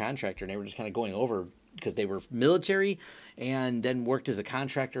military contractor, and they were just kind of going over because they were military and then worked as a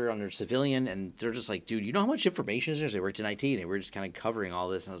contractor under civilian, and they're just like, dude, you know how much information is there? They worked in IT, and they were just kind of covering all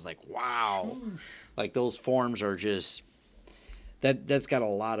this, and I was like, wow. Like those forms are just... That's got a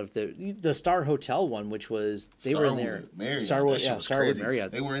lot of the Star Hotel one, which was were in there. Starwood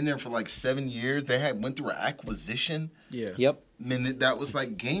Marriott. They were in there for like 7 years. They went through an acquisition. Yeah. Yep. And that was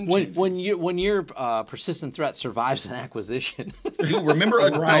like game changing. When your persistent threat survives an acquisition. Dude, remember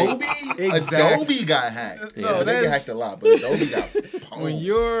Adobe? Exactly. Adobe got hacked. Yeah, they got hacked a lot, but Adobe got pumped.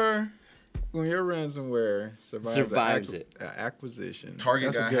 When your ransomware survives it, acquisition.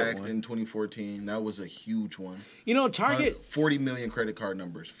 Target got hacked in 2014. That was a huge one. You know, Target 40 million credit card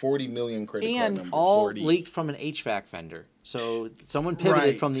numbers. 40 million credit card numbers. And all leaked from an HVAC vendor. So someone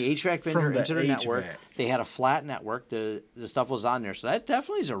pivoted from the HVAC vendor into their network. They had a flat network. The stuff was on there. So that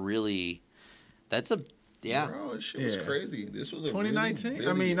definitely is Bro, shit was crazy. This was 2019. Really,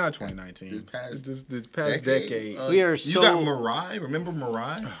 I mean, not 2019. This past decade. We are so. You got Mirai. Remember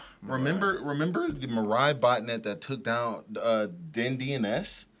Mirai? Remember the Mirai botnet that took down Den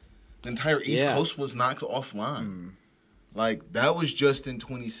DNS? The entire East Coast was knocked offline. Like that was just in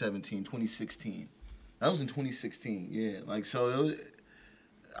 2017, 2016. That was in 2016. Yeah. Like so.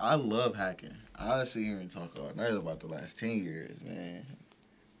 I love hacking. I'll sit here and talk all night about the last 10 years, man.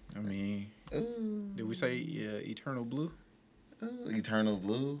 I mean, did we say Eternal Blue? Eternal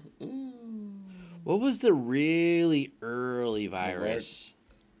Blue. Ooh. What was the really early virus?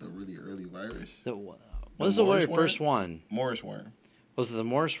 The really early virus? What was the very first one? Morris worm. Was it the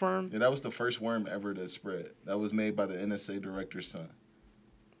Morris worm? Yeah, that was the first worm ever to spread. That was made by the NSA director's son.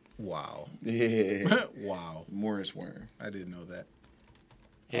 Wow. Yeah. Wow. Morris worm. I didn't know that.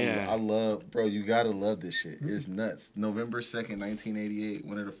 Yeah. I love, bro, you gotta love this shit. It's nuts. November 2nd, 1988,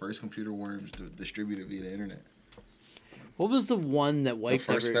 one of the first computer worms distributed via the internet. What was the one that wiped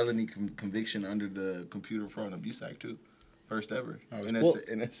the first felony conviction under the Computer Fraud and Abuse Act, too. First ever.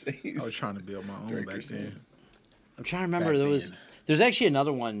 NSA. I was trying to build my own back then. I'm trying to remember. There's actually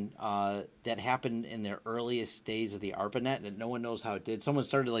another one that happened in the earliest days of the ARPANET that no one knows how it did. Someone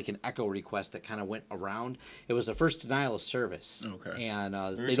started like an echo request that kind of went around. It was the first denial of service. Okay. And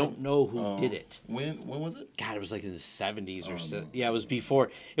they don't know who did it. When was it? God, it was like in the 70s or so. No. Yeah, it was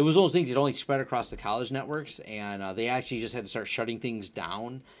before. It was one of those things that only spread across the college networks, and they actually just had to start shutting things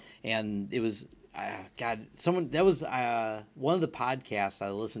down. And it was God, someone that was one of the podcasts I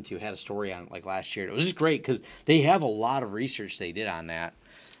listened to had a story on it like last year. It was just great because they have a lot of research they did on that.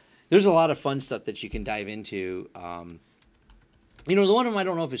 There's a lot of fun stuff that you can dive into. The one of them I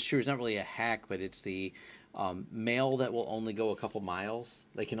don't know if it's true. It's not really a hack, but it's the mail that will only go a couple miles.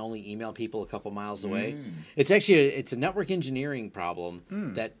 They can only email people a couple miles away. It's actually it's a network engineering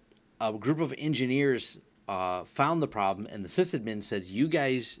problem that a group of engineers found the problem, and the sysadmin said, "You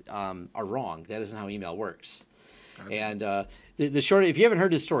guys are wrong. That isn't how email works." Gotcha. And the short, if you haven't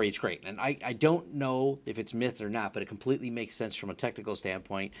heard this story, it's great. And I don't know if it's myth or not, but it completely makes sense from a technical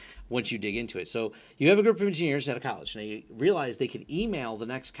standpoint once you dig into it. So you have a group of engineers at a college, and they realize they can email the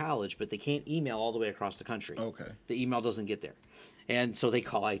next college, but they can't email all the way across the country. Okay. The email doesn't get there. And so they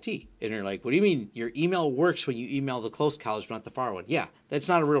call IT. And they're like, what do you mean? Your email works when you email the close college, but not the far one. Yeah, that's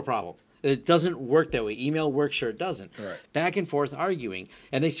not a real problem. It doesn't work that way. Email works, sure it doesn't. Right. Back and forth arguing.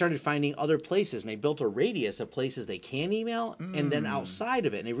 And they started finding other places, and they built a radius of places they can email, and then outside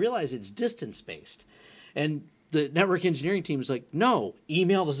of it. And they realized it's distance-based. And the network engineering team is like, no,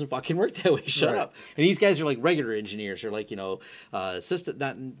 email doesn't fucking work that way. Shut up. And these guys are like regular engineers. They're like,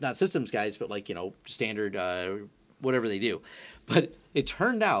 system, not systems guys, but like, standard whatever they do. But it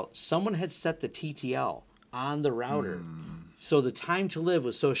turned out someone had set the TTL on the router. So the time to live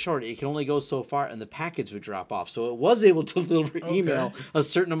was so short, it could only go so far, and the packets would drop off. So it was able to deliver email a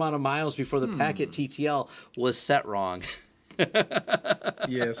certain amount of miles before the packet TTL was set wrong.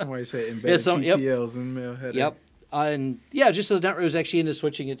 Yeah, somebody said embedded TTLs in the mail header. Yep. And yeah, just so the network was actually into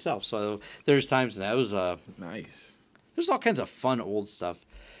switching itself. So there's times that was nice. There's all kinds of fun old stuff.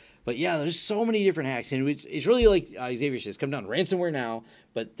 But yeah, there's so many different hacks, and it's really like Xavier says, come down to ransomware now.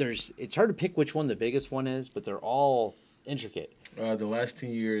 But it's hard to pick which one the biggest one is, but they're all intricate. The last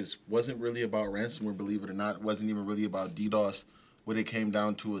 10 years wasn't really about ransomware, believe it or not. It wasn't even really about DDoS. What it came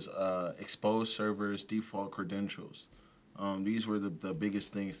down to was exposed servers, default credentials. These were the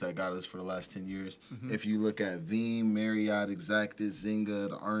biggest things that got us for the last 10 years. If you look at Veeam, Marriott, Exactus, Zynga,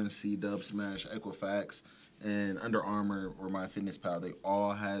 the RNC, Dubsmash, Equifax, and Under Armour or MyFitnessPal, they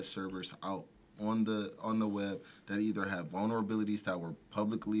all had servers out on the web that either had vulnerabilities that were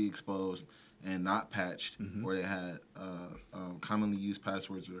publicly exposed and not patched, or they had commonly used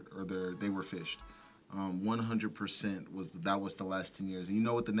passwords, or they were phished. 100% was the last 10 years. And you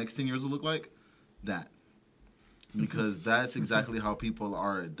know what the next 10 years will look like? That. Because that's exactly how people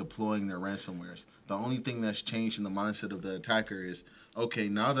are deploying their ransomwares. The only thing that's changed in the mindset of the attacker is, okay,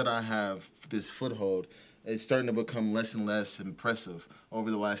 now that I have this foothold, it's starting to become less and less impressive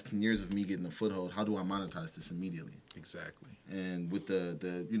over the last 10 years of me getting a foothold. How do I monetize this immediately? Exactly. And with the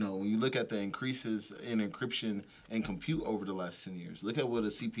when you look at the increases in encryption and compute over the last 10 years, look at what a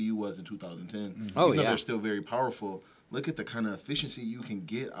CPU was in 2010. Even though they're still very powerful, look at the kind of efficiency you can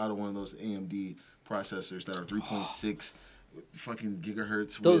get out of one of those AMD processors that are 3.6 fucking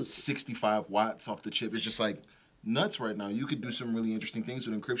gigahertz with 65 watts off the chip. It's just like nuts right now. You could do some really interesting things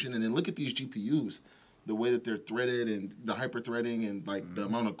with encryption. And then look at these GPUs, the way that they're threaded and the hyper-threading and like the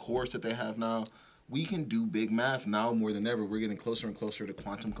amount of cores that they have now. We can do big math now more than ever. We're getting closer and closer to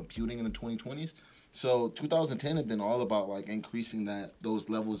quantum computing in the 2020s. So 2010 had been all about like increasing those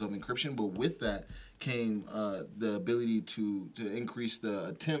levels of encryption, but with that came the ability to increase the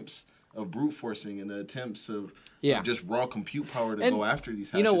attempts of brute forcing and the attempts of just raw compute power to go after these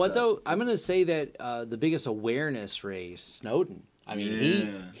hashes. You know what, though? I'm going to say that the biggest awareness raised Snowden. I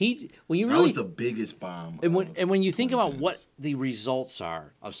mean, he when you really, that was the biggest bomb. And when you think about what the results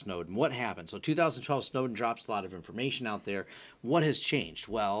are of Snowden, what happened? So 2012, Snowden drops a lot of information out there. What has changed?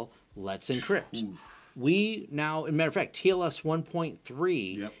 Well, let's encrypt. Oof. We now, as a matter of fact, TLS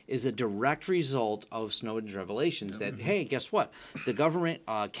 1.3 is a direct result of Snowden's revelations that, hey, guess what? The government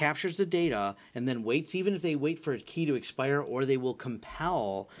captures the data and then waits, even if they wait for a key to expire, or they will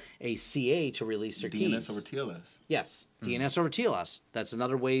compel a CA to release their keys. DNS over TLS. Yes, DNS over TLS. That's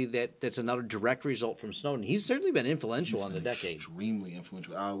another way that's another direct result from Snowden. He's certainly been influential on the decade. Extremely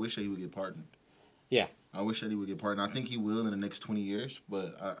influential. I wish that he would get pardoned. Yeah. I wish that he would get pardoned. I think he will in the next 20 years,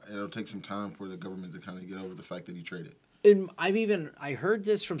 but it'll take some time for the government to kind of get over the fact that he traded. And I heard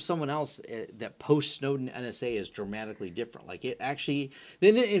this from someone else that post-Snowden NSA is dramatically different. Like it actually,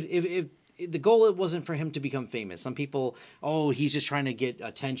 then if the goal, it wasn't for him to become famous. Some people, he's just trying to get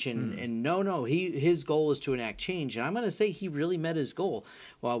attention. And no, his goal is to enact change. And I'm going to say he really met his goal.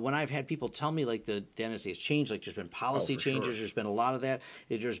 Well, when I've had people tell me like the NSA has changed, like there's been policy changes, sure. There's been a lot of that.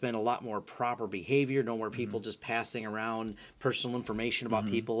 There's been a lot more proper behavior. No more people just passing around personal information about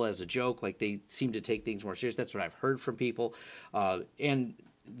people as a joke. Like they seem to take things more serious. That's what I've heard from people. And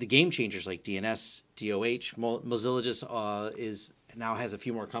the game changers like DNS, DOH, Mozilla just now has a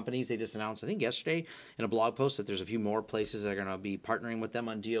few more companies. They just announced, I think yesterday, in a blog post that there's a few more places that are going to be partnering with them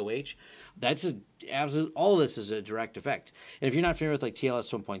on DOH. That's all of this is a direct effect. And if you're not familiar with like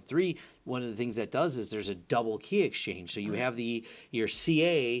TLS 1.3, one of the things that does is there's a double key exchange. So you have your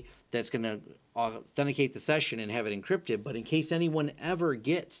CA that's going to authenticate the session and have it encrypted, but in case anyone ever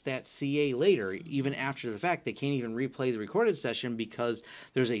gets that CA later, even after the fact, they can't even replay the recorded session because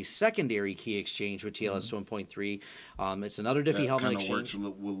there's a secondary key exchange with TLS 1.3. It's another Diffie-Hellman exchange.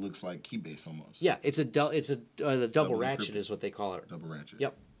 Works what looks like Keybase almost. Yeah, it's a double ratchet is what they call it. Double ratchet.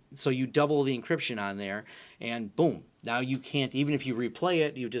 Yep. So you double the encryption on there, and boom. Now you can't, even if you replay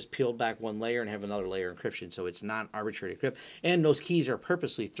it, you just peeled back one layer and have another layer encryption. So it's not arbitrary encrypt. And those keys are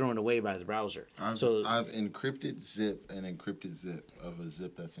purposely thrown away by the browser. I've encrypted zip and encrypted zip of a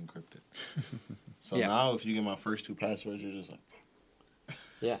zip that's encrypted. So now if you get my first 2 passwords, you're just like...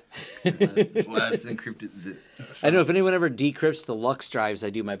 Yeah. Let's encrypted zip. I don't know if anyone ever decrypts the Lux drives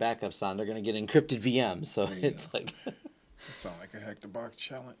I do my backups on. They're going to get encrypted VMs. So it's like... It sounds like a hack the box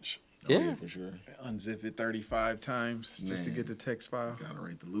challenge. Yeah, for sure. Unzip it 35 times just to get the text file. Gotta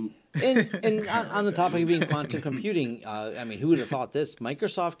write the loop. And on the topic of being quantum computing, I mean, who would have thought this?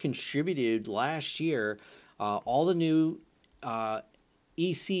 Microsoft contributed last year all the new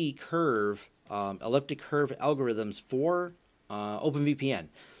EC curve, elliptic curve algorithms for OpenVPN.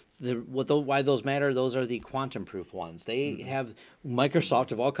 Why those matter? Those are the quantum-proof ones. They have,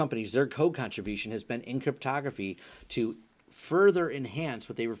 Microsoft, of all companies, their code contribution has been in cryptography to further enhance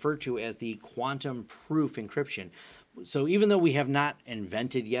what they refer to as the quantum-proof encryption. So even though we have not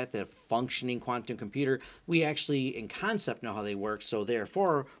invented yet the functioning quantum computer, we actually, in concept, know how they work. So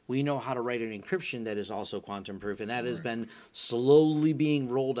therefore, we know how to write an encryption that is also quantum-proof. And that has been slowly being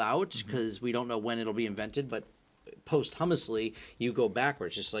rolled out because we don't know when it'll be invented, but posthumously, you go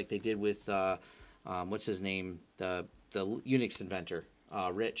backwards, just like they did with what's his name, the Unix inventor,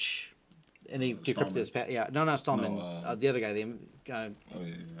 Rich, and he decrypted his not Stallman, the other guy.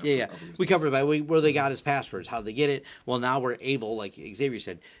 We covered it by where they got his passwords, how they get it. Well, now we're able, like Xavier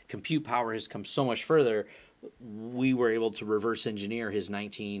said, compute power has come so much further. We were able to reverse engineer his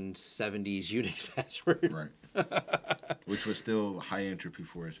 1970s Unix password, which was still high entropy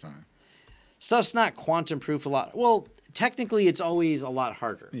for its time. Stuff's not quantum proof a lot. Well, technically, it's always a lot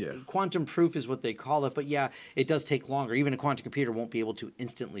harder. Yeah. Quantum proof is what they call it, but yeah, it does take longer. Even a quantum computer won't be able to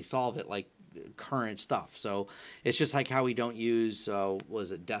instantly solve it like current stuff. So it's just like how we don't use,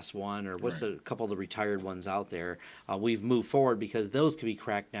 was it DES1 or what's a couple of the retired ones out there. We've moved forward because those can be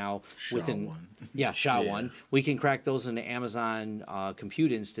cracked now within. SHA-1. We can crack those in the Amazon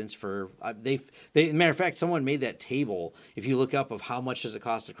compute instance for matter of fact, someone made that table. If you look up of how much does it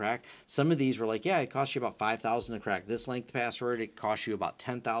cost to crack, some of these were like, it costs you about $5,000 to crack this length password. It costs you about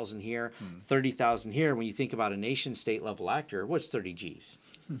 $10,000 here, $30,000 here. When you think about a nation state level actor, what's 30 G's?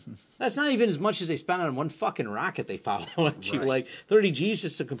 That's not even as much as they spent on one fucking rocket they followed. Like 30 G's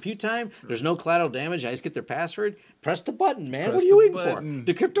just to compute time. There's no collateral damage. I just get their password. Press the button, man. What are you waiting for?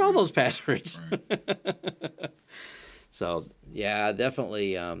 Decrypt all those passwords. So yeah,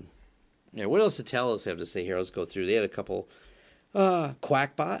 definitely. What else did Talos have to say here? Let's go through. They had a couple.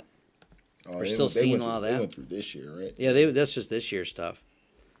 Quackbot. We're still seeing a lot of that. They went through this year, right? Yeah, that's just this year's stuff.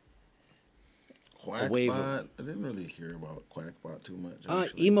 Quackbot. I didn't really hear about Quackbot too much.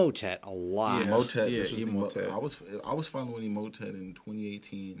 Emotet a lot. Emotet. I was following Emotet in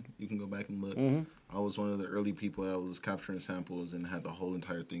 2018. You can go back and look. I was one of the early people that was capturing samples and had the whole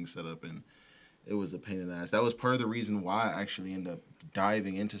entire thing set up, and it was a pain in the ass. That was part of the reason why I actually ended up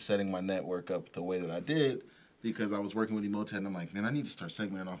diving into setting my network up the way that I did, because I was working with Emotet, and I'm like, man, I need to start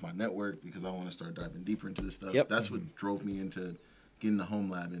segmenting off my network because I want to start diving deeper into this stuff. That's what drove me into getting the home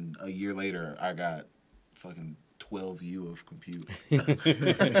lab, and a year later, I got fucking 12U of compute.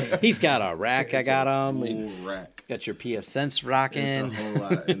 He's got a rack. I got him. Rack. Got your PF Sense rocking. It's a whole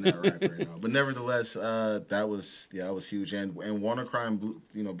lot in that rack right now. But nevertheless, that was huge. And WannaCry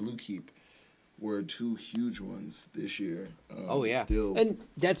and Blue Keep were 2 huge ones this year. And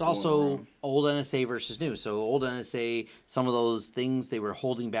that's also old NSA versus new. So old NSA, some of those things they were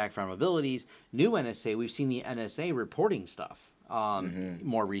holding back vulnerabilities. New NSA, we've seen the NSA reporting stuff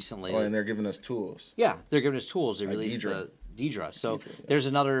more recently. And they're giving us tools. Yeah, they're giving us tools. They released the Deidre. So there's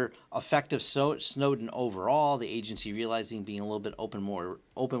another effect of Snowden overall. The agency realizing being a little bit more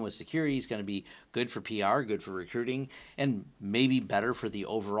open with security is going to be good for PR, good for recruiting, and maybe better for the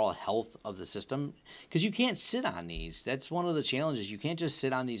overall health of the system. Because you can't sit on these. That's one of the challenges. You can't just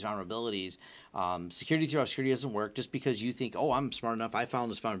sit on these vulnerabilities. Security through obscurity doesn't work just because you think, I'm smart enough. I found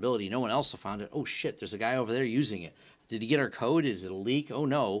this vulnerability. No one else found it. Oh, shit, there's a guy over there using it. Did he get our code? Is it a leak? Oh,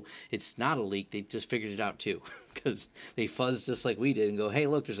 no, it's not a leak. They just figured it out, too, because they fuzzed just like we did and go, hey,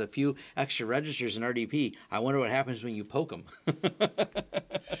 look, there's a few extra registers in RDP. I wonder what happens when you poke them.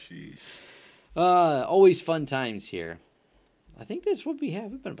 Sheesh. Always fun times here. I think that's what we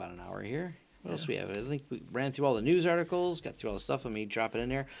have. We've been about an hour here. What else we have? I think we ran through all the news articles, got through all the stuff. Let me drop it in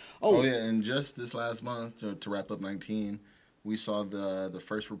there. Oh yeah, and just this last month, to wrap up 19, we saw the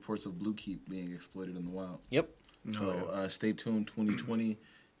first reports of Bluekeep being exploited in the wild. Yep. So stay tuned, 2020.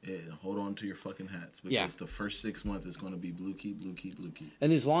 Hold on to your fucking hats, because the first 6 months is going to be Bluekeep.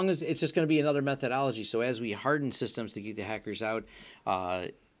 And as long as it's just going to be another methodology. So as we harden systems to get the hackers out,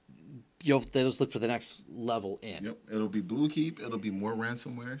 they'll just look for the next level in. Yep, it'll be Bluekeep. It'll be more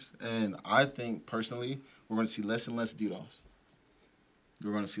ransomwares, and I think personally we're going to see less and less DDoS.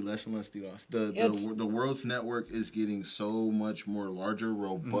 We're going to see less and less DDoS. The world's network is getting so much more larger,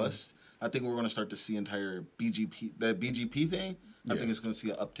 robust. I think we're going to start to see entire BGP thing. I think it's going to see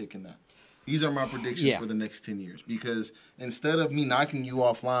an uptick in that. These are my predictions for the next 10 years, because instead of me knocking you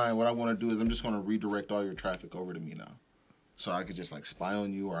offline, what I want to do is I'm just going to redirect all your traffic over to me now. So I could just like spy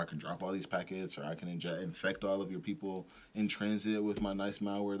on you, or I can drop all these packets, or I can infect all of your people in transit with my nice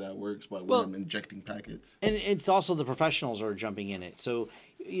malware that works when I'm injecting packets. And it's also the professionals are jumping in it. So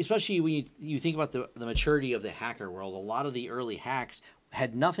especially when you think about the maturity of the hacker world, a lot of the early hacks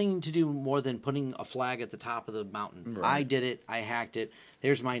had nothing to do more than putting a flag at the top of the mountain. Right. I did it. I hacked it.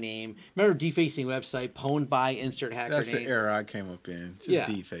 There's my name. Remember defacing website, pwned by, insert hacker That's name. That's the era I came up in. Just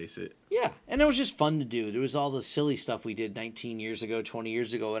deface it. Yeah, and it was just fun to do. There was all the silly stuff we did 19 years ago, 20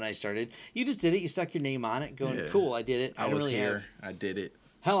 years ago when I started. You just did it. You stuck your name on it, going, cool, I did it. I was here. I did it.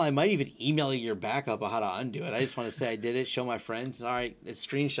 Hell, I might even email you your backup of how to undo it. I just want to say I did it, show my friends. All right, it's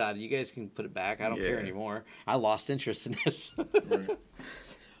screenshotted. You guys can put it back. I don't care anymore. I lost interest in this. Right.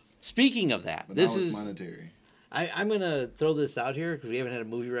 Speaking of that, this is monetary. I'm going to throw this out here because we haven't had a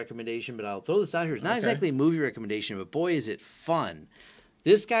movie recommendation, but I'll throw this out here. It's not exactly a movie recommendation, but boy, is it fun.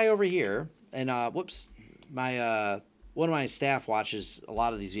 This guy over here, and my one of my staff watches a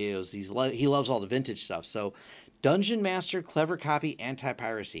lot of these videos. He loves all the vintage stuff. So Dungeon Master Clever Copy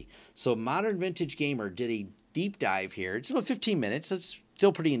Anti-Piracy. So Modern Vintage Gamer did a deep dive here. It's about 15 minutes. It's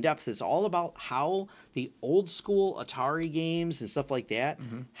still pretty in-depth. It's all about how the old-school Atari games and stuff like that,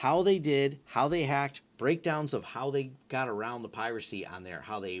 how they did, how they hacked, breakdowns of how they got around the piracy on there,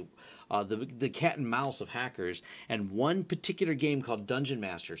 how they, the cat and mouse of hackers, and one particular game called Dungeon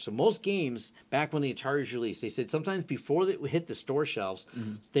Master. So most games, back when the Atari was released, they said sometimes before they hit the store shelves,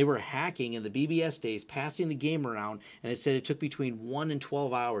 they were hacking in the BBS days, passing the game around, and it said it took between 1 and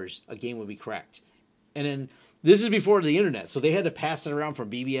 12 hours a game would be cracked. And then this is before the internet, so they had to pass it around from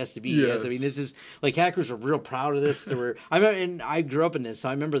BBS to BBS. Yes. I mean, this is like hackers were real proud of this. I grew up in this, so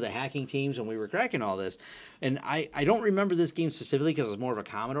I remember the hacking teams when we were cracking all this. And I don't remember this game specifically because I was more of a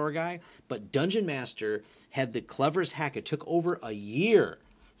Commodore guy, but Dungeon Master had the cleverest hack. It took over a year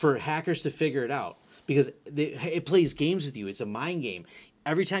for hackers to figure it out because it plays games with you. It's a mind game.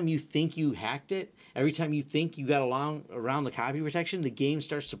 Every time you think you hacked it, every time you think you got around the copy protection, the game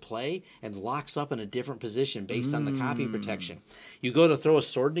starts to play and locks up in a different position based on the copy protection. You go to throw a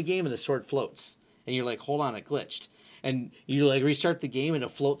sword in the game and the sword floats. And you're like, hold on, it glitched. And you like restart the game and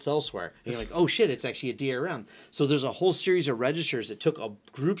it floats elsewhere. And you're like, oh shit, it's actually a DRM. So there's a whole series of registers that took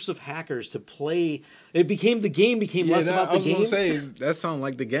groups of hackers to play. The game became less about the game. I was going to say, that sounds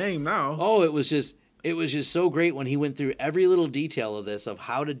like the game now. Oh, it was just so great when he went through every little detail of this, of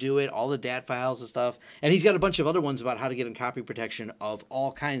how to do it, all the DAT files and stuff. And he's got a bunch of other ones about how to get in copy protection of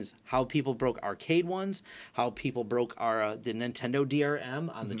all kinds. How people broke arcade ones, how people broke the Nintendo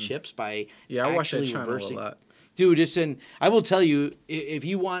DRM on the chips by I watch that channel a lot. Dude, I will tell you, if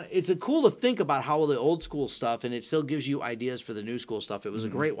you want, it's cool to think about how the old school stuff, and it still gives you ideas for the new school stuff. It was a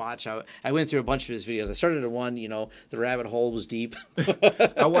great watch. I went through a bunch of his videos. I started at one, the rabbit hole was deep.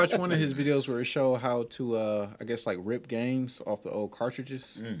 I watched one of his videos where he showed how to, rip games off the old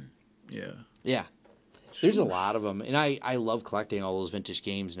cartridges. Yeah. There's a lot of them, and I love collecting all those vintage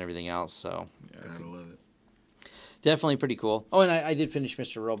games and everything else, so. Yeah, I love it. Definitely pretty cool. Oh, and I did finish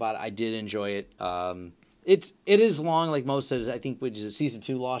Mr. Robot. I did enjoy it. It is long, like most said. I think season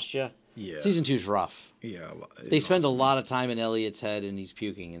 2 lost you. Yeah. Season 2's rough. Yeah. They spend a lot of time in Elliot's head and he's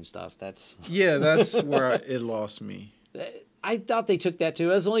puking and stuff. That's where it lost me. I thought they took that too.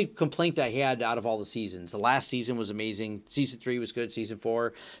 That's the only complaint I had out of all the seasons. The last season was amazing. Season 3 was good. Season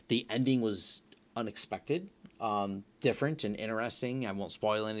 4, the ending was unexpected, different and interesting. I won't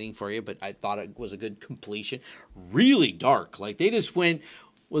spoil anything for you, but I thought it was a good completion. Really dark. Like they just went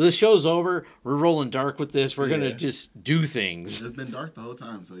well, the show's over. We're rolling dark with this. We're gonna just do things. It's been dark the whole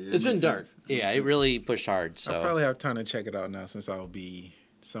time, so yeah. It's been dark. It really pushed hard. So I'll probably have time to check it out now since I'll be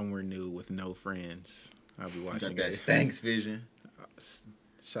somewhere new with no friends. I'll be watching that Stanks Vision.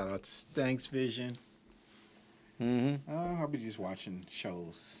 Shout out to Stanks Vision. I'll be just watching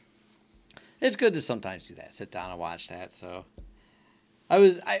shows. It's good to sometimes do that. Sit down and watch that. So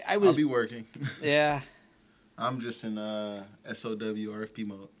I'll be working. Yeah. I'm just in SOW RFP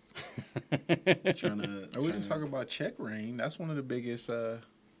mode. We didn't talk about check rain. That's one of the biggest.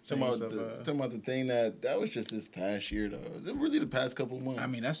 Talking about the thing that was just this past year though. Is it really the past couple of months? I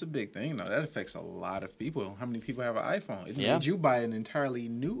mean, that's a big thing though. That affects a lot of people. How many people have an iPhone? It made you buy an entirely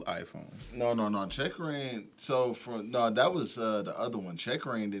new iPhone. No. Check rain. So that was the other one. Check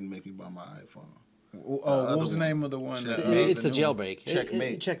rain didn't make me buy my iPhone. What was the name of the one? It's the jailbreak.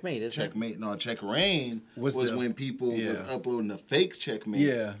 Checkmate. Checkmate, isn't Checkmate. No, Check Rain was when people was uploading the fake Checkmate.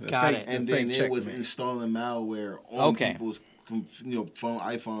 Yeah, got it. And then it was installing malware on people's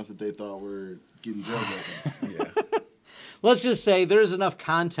iPhones that they thought were getting jailbroken. Yeah. Let's just say there's enough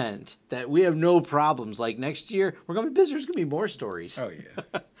content that we have no problems. Like next year, we're gonna be busy. There's gonna be more stories. Oh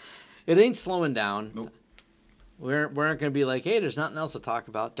yeah. It ain't slowing down. Nope. We aren't going to be like, hey, there's nothing else to talk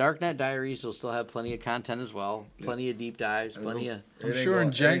about. Darknet Diaries will still have plenty of content as well. Plenty of deep dives. Plenty of. I'm sure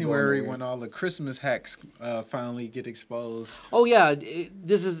in January when all the Christmas hacks finally get exposed. Oh yeah,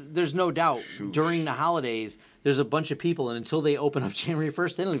 there's no doubt. During the holidays, there's a bunch of people, and until they open up January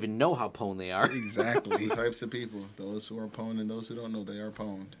 1st, they don't even know how pwned they are. Exactly. The types of people, those who are pwned and those who don't know they are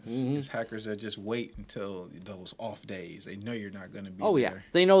pwned. It's hackers that just wait until those off days. They know you're not going to be there. there. Yeah,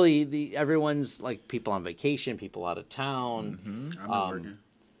 they know the everyone's like people on vacation, people out of town. I'm working.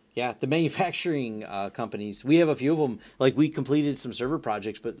 Yeah, the manufacturing companies. We have a few of them. Like we completed some server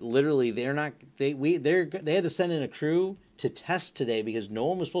projects, but literally they had to send in a crew to test today because no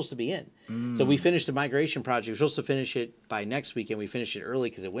one was supposed to be in. So we finished the migration project. We were supposed to finish it by next week, and we finished it early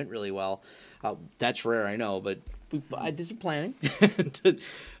because it went really well. That's rare, I know, but I did some planning. But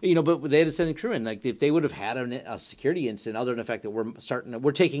they had to send a crew in. Like if they would have had a security incident, other than the fact that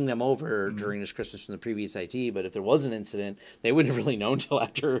we're taking them over during this Christmas from the previous IT. But if there was an incident, they wouldn't have really known until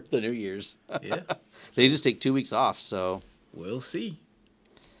after the New Year's. Yeah, they just take 2 weeks off. So we'll see.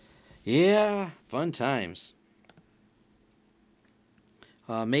 Yeah, fun times.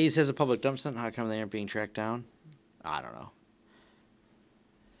 Maze has a public dump site. How come they aren't being tracked down? I don't know.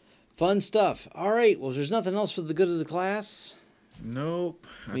 Fun stuff. All right. Well, if there's nothing else for the good of the class. Nope.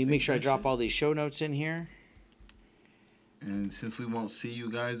 Let me make sure I drop all these show notes in here. And since we won't see you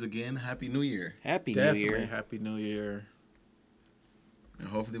guys again, Happy New Year. Happy New Year. Happy New Year. And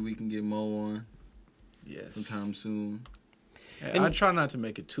hopefully we can get Mo on. Yes. Sometime soon. Yeah, I try not to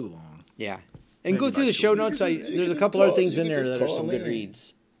make it too long. Yeah. And go through the show notes. There's a couple other things in there that are some good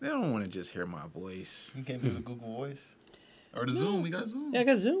reads. They don't want to just hear my voice. You can't do the Google Voice or the Zoom. We got Zoom. Yeah, I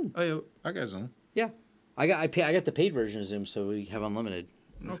got Zoom. Oh yeah, I got Zoom. Yeah, I got the paid version of Zoom, so we have unlimited.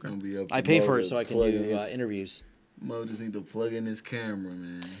 It's gonna be up I pay for it so I can do interviews. Mo just need to plug in his camera,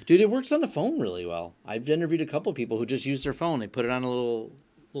 man. Dude, it works on the phone really well. I've interviewed a couple people who just use their phone. They put it on a little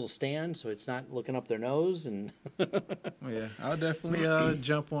stand so it's not looking up their nose and yeah, I'll definitely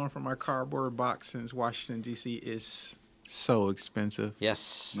jump on from my cardboard box since Washington D.C. is so expensive.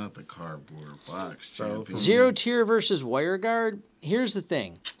 Yes, not the cardboard box. So Zero Tier versus WireGuard. Here's the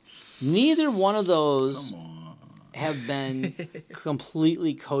thing, neither one of those have been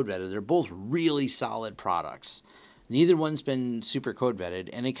completely code vetted. They're both really solid products. Neither one's been super code vetted,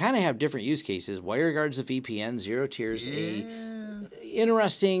 and they kind of have different use cases. WireGuard's a VPN, Zero Tier's a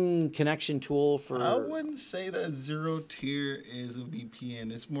interesting connection tool for. I wouldn't say that Zero Tier is a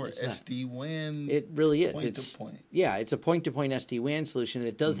VPN. It's more SD-WAN. It really is. It's point. Yeah, it's a point-to-point SD-WAN solution.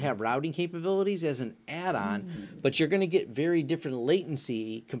 It does have routing capabilities as an add-on, but you're going to get very different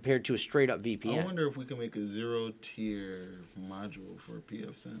latency compared to a straight-up VPN. I wonder if we can make a Zero Tier module for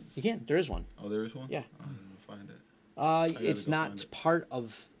pfSense. You can. There is one. Oh, there is one? Yeah. I'm going to find it. It's not part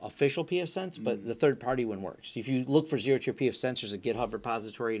of official pfSense, but the third-party one works. If you look for Zero Tier pfSense, there's a GitHub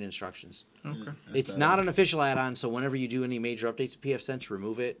repository and instructions. Okay. It's not an official add-on, so whenever you do any major updates to pfSense,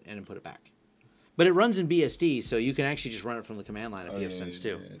 remove it and then put it back. But it runs in BSD, so you can actually just run it from the command line of pfSense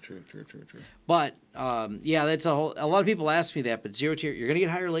too. Yeah, true. But that's a lot of people ask me that. But Zero Tier, you're going to get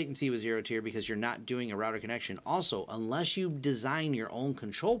higher latency with Zero Tier because you're not doing a router connection. Also, unless you design your own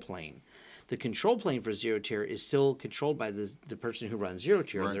control plane, the control plane for zero tier is still controlled by the person who runs zero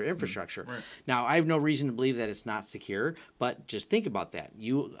tier, their infrastructure. Right. Now, I have no reason to believe that it's not secure, but just think about that.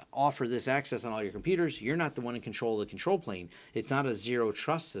 You offer this access on all your computers. You're not the one in control of the control plane. It's not a zero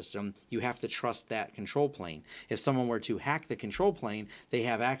trust system. You have to trust that control plane. If someone were to hack the control plane, they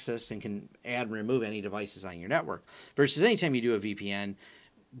have access and can add and remove any devices on your network. Versus anytime you do a VPN,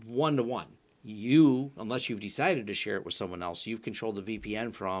 one-to-one. You, unless you've decided to share it with someone else, you've controlled the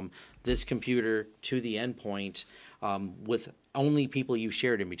VPN from this computer to the endpoint with only people you've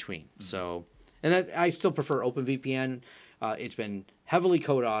shared in between. Mm-hmm. So, and that, I still prefer OpenVPN. It's been heavily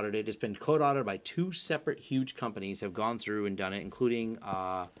code audited. It's been code audited by 2 separate huge companies have gone through and done it, including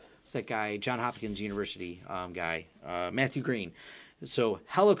what's that guy, John Hopkins University guy, Matthew Green. So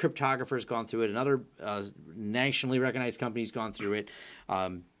Hello Cryptographer's gone through it. Another nationally recognized company's gone through it.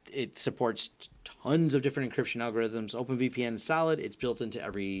 It supports tons of different encryption algorithms. OpenVPN is solid. It's built into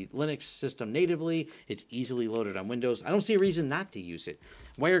every Linux system natively. It's easily loaded on Windows. I don't see a reason not to use it.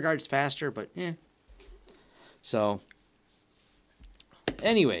 WireGuard's faster, but So,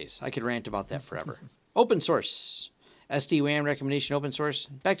 anyways, I could rant about that forever. Open source. SD-WAN recommendation open source.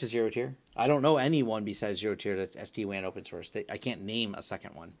 Back to zero tier. I don't know anyone besides zero tier that's SD-WAN open source. I can't name a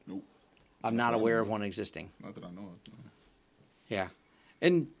second one. Nope. I'm not aware of one existing. Not that I know of. No. Yeah.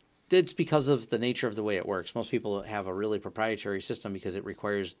 And it's because of the nature of the way it works. Most people have a really proprietary system because it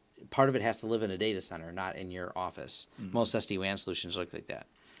requires, part of it has to live in a data center, not in your office. Mm-hmm. Most SD-WAN solutions look like that.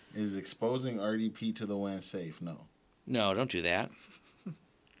 Is exposing RDP to the WAN safe? No. No, don't do that.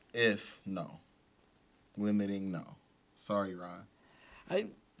 If, no. Limiting, no. Sorry, Ron.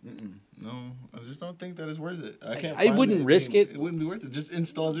 No, I just don't think that it's worth it. I wouldn't risk it. It wouldn't be worth it. Just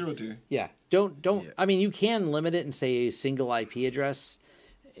install zero tier. Yeah. Don't. Yeah. I mean, you can limit it and say a single IP address,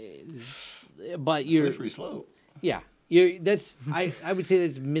 but you're slippery slope. Yeah. That's I would say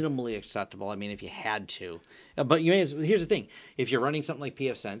that's minimally acceptable. I mean, if you had to, but here's the thing: if you're running something like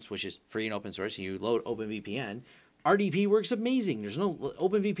pfSense, which is free and open source, and you load OpenVPN, RDP works amazing. There's no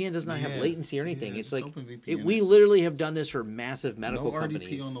OpenVPN does not have latency or anything. It's like we literally have done this for massive medical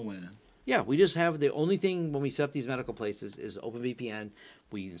companies. No RDP on the WAN. Yeah, we just have the only thing when we set up these medical places is OpenVPN.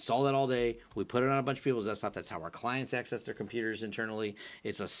 We install that all day. We put it on a bunch of people's desktop. That's how our clients access their computers internally.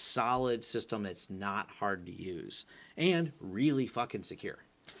 It's a solid system. It's not hard to use and really fucking secure.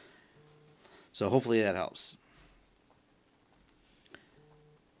 So hopefully that helps.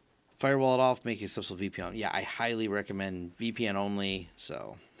 Firewall it off, make a substitute VPN. Yeah, I highly recommend VPN only.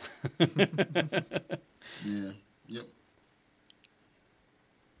 So. Yeah. Yep.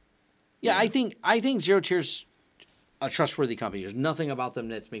 Yeah, I think Zero Tier's a trustworthy company. There's nothing about them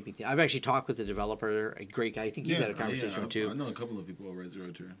that's making me think. I've actually talked with the developer, a great guy. I think you've had a conversation too. I know a couple of people over at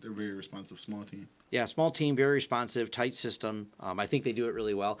Zero Tier. They're very responsive, small team. Yeah, small team, very responsive, tight system. I think they do it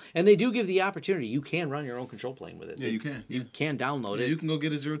really well, and they do give the opportunity. You can run your own control plane with it. Yeah, you can. You can download it. You can go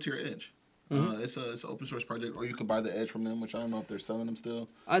get a Zero Tier Edge. Mm-hmm. It's an open source project, or you can buy the Edge from them, which I don't know if they're selling them still.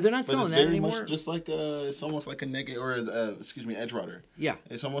 They're not selling that anymore. Much just like it's almost like a naked or Edge router. Yeah,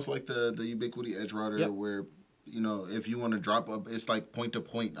 it's almost like the Ubiquiti Edge router where if you want to drop up, it's like point to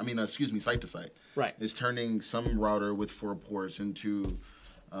point. Site to site. Right. It's turning some router with 4 ports into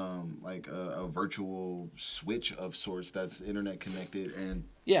like a virtual switch of sorts that's internet connected and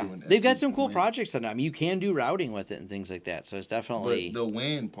they've got some cool projects on it. I mean, you can do routing with it and things like that. So it's definitely the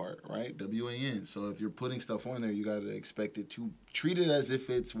WAN part, right? WAN. So if you're putting stuff on there, you got to expect it to treat it as if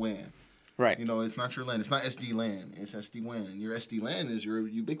it's WAN. Right. It's not your LAN. It's not SD LAN. It's SD WAN. Your SD LAN is your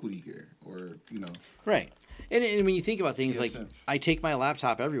Ubiquiti gear, or Right. And when you think about things like I take my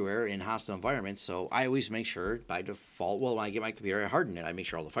laptop everywhere in hostile environments, so I always make sure by default, when I get my computer, I harden it. I make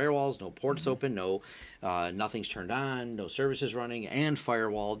sure all the firewalls, no ports open, no nothing's turned on, no services running, and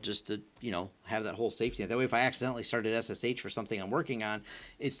firewall just to have that whole safety. That way, if I accidentally started SSH for something I'm working on,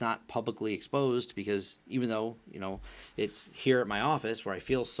 it's not publicly exposed because even though it's here at my office where I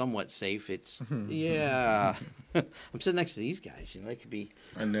feel somewhat safe, it's I'm sitting next to these guys. It could be.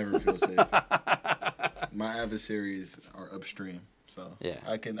 I never feel safe. My adversaries are upstream, so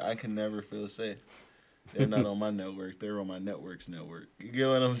I can never feel safe. They're not on my network; they're on my network's network. You get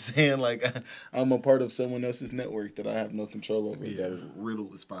what I'm saying? Like I'm a part of someone else's network that I have no control over. That is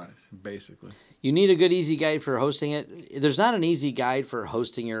riddled with spies. Basically, you need a good, easy guide for hosting it. There's not an easy guide for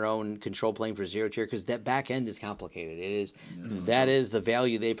hosting your own control plane for Zero Tier because that back end is complicated. It is that is the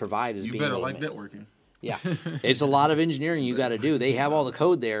value they provide. Is you being better like networking. Yeah, it's a lot of engineering you got to do. They have all the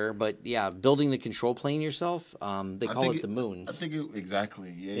code there, but building the control plane yourself, they call it the moons. I think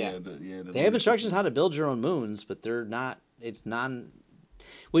exactly. Yeah. They have instructions how to build your own moons, but they're not. It's non.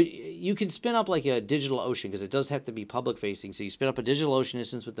 You can spin up like a DigitalOcean because it does have to be public facing. So you spin up a DigitalOcean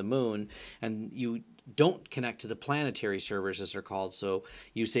instance with the moon, and you don't connect to the planetary servers as they're called. So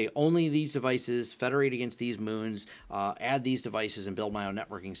you say only these devices federate against these moons, add these devices, and build my own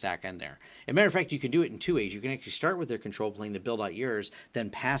networking stack in there. As a matter of fact, you can do it in 2 ways. You can actually start with their control plane to build out yours, then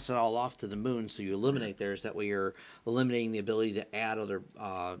pass it all off to the moon, so you eliminate theirs. That way you're eliminating the ability to add other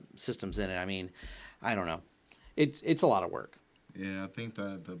systems in it. I mean, I don't know. It's a lot of work. Yeah, I think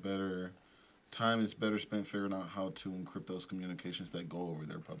that the better time is better spent figuring out how to encrypt those communications that go over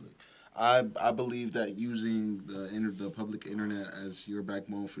their public. I believe that using the public internet as your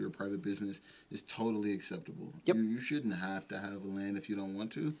backbone for your private business is totally acceptable. Yep. You shouldn't have to have a LAN if you don't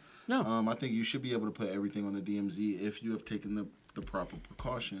want to. No. I think you should be able to put everything on the DMZ if you have taken the proper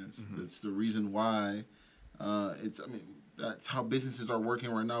precautions. Mm-hmm. That's the reason why that's how businesses are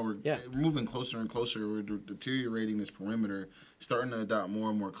working right now. We're moving closer and closer. We're deteriorating this perimeter, starting to adopt more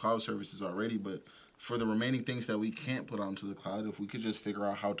and more cloud services already, but for the remaining things that we can't put onto the cloud, if we could just figure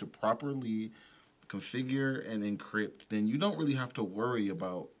out how to properly configure and encrypt, then you don't really have to worry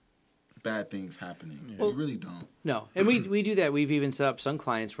about bad things happening. Yeah. You really don't. No, and we do that. We've even set up some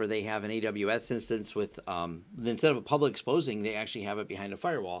clients where they have an AWS instance with instead of a public exposing, they actually have it behind a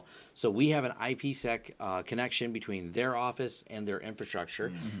firewall. So we have an IPsec connection between their office and their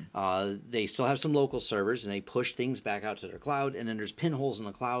infrastructure. Mm-hmm. They still have some local servers, and they push things back out to their cloud. And then there's pinholes in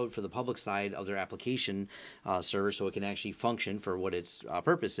the cloud for the public side of their application server, so it can actually function for what its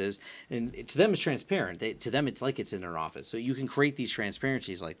purpose is. And to them, it's transparent. To them, it's like it's in their office. So you can create these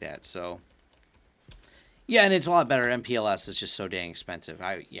transparencies like that. So. Yeah, and it's a lot better. MPLS is just so dang expensive.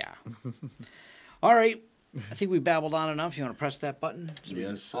 All right. I think we babbled on enough. You want to press that button?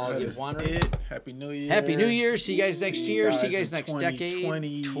 Yes, sir. All get wandering. Happy New Year. Happy New Year. See you guys next year. See you guys next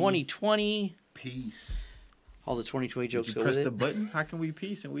 2020. decade. 2020. Peace. All the 2020 jokes Did go you with press it. the button? How can we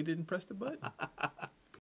peace and we didn't press the button?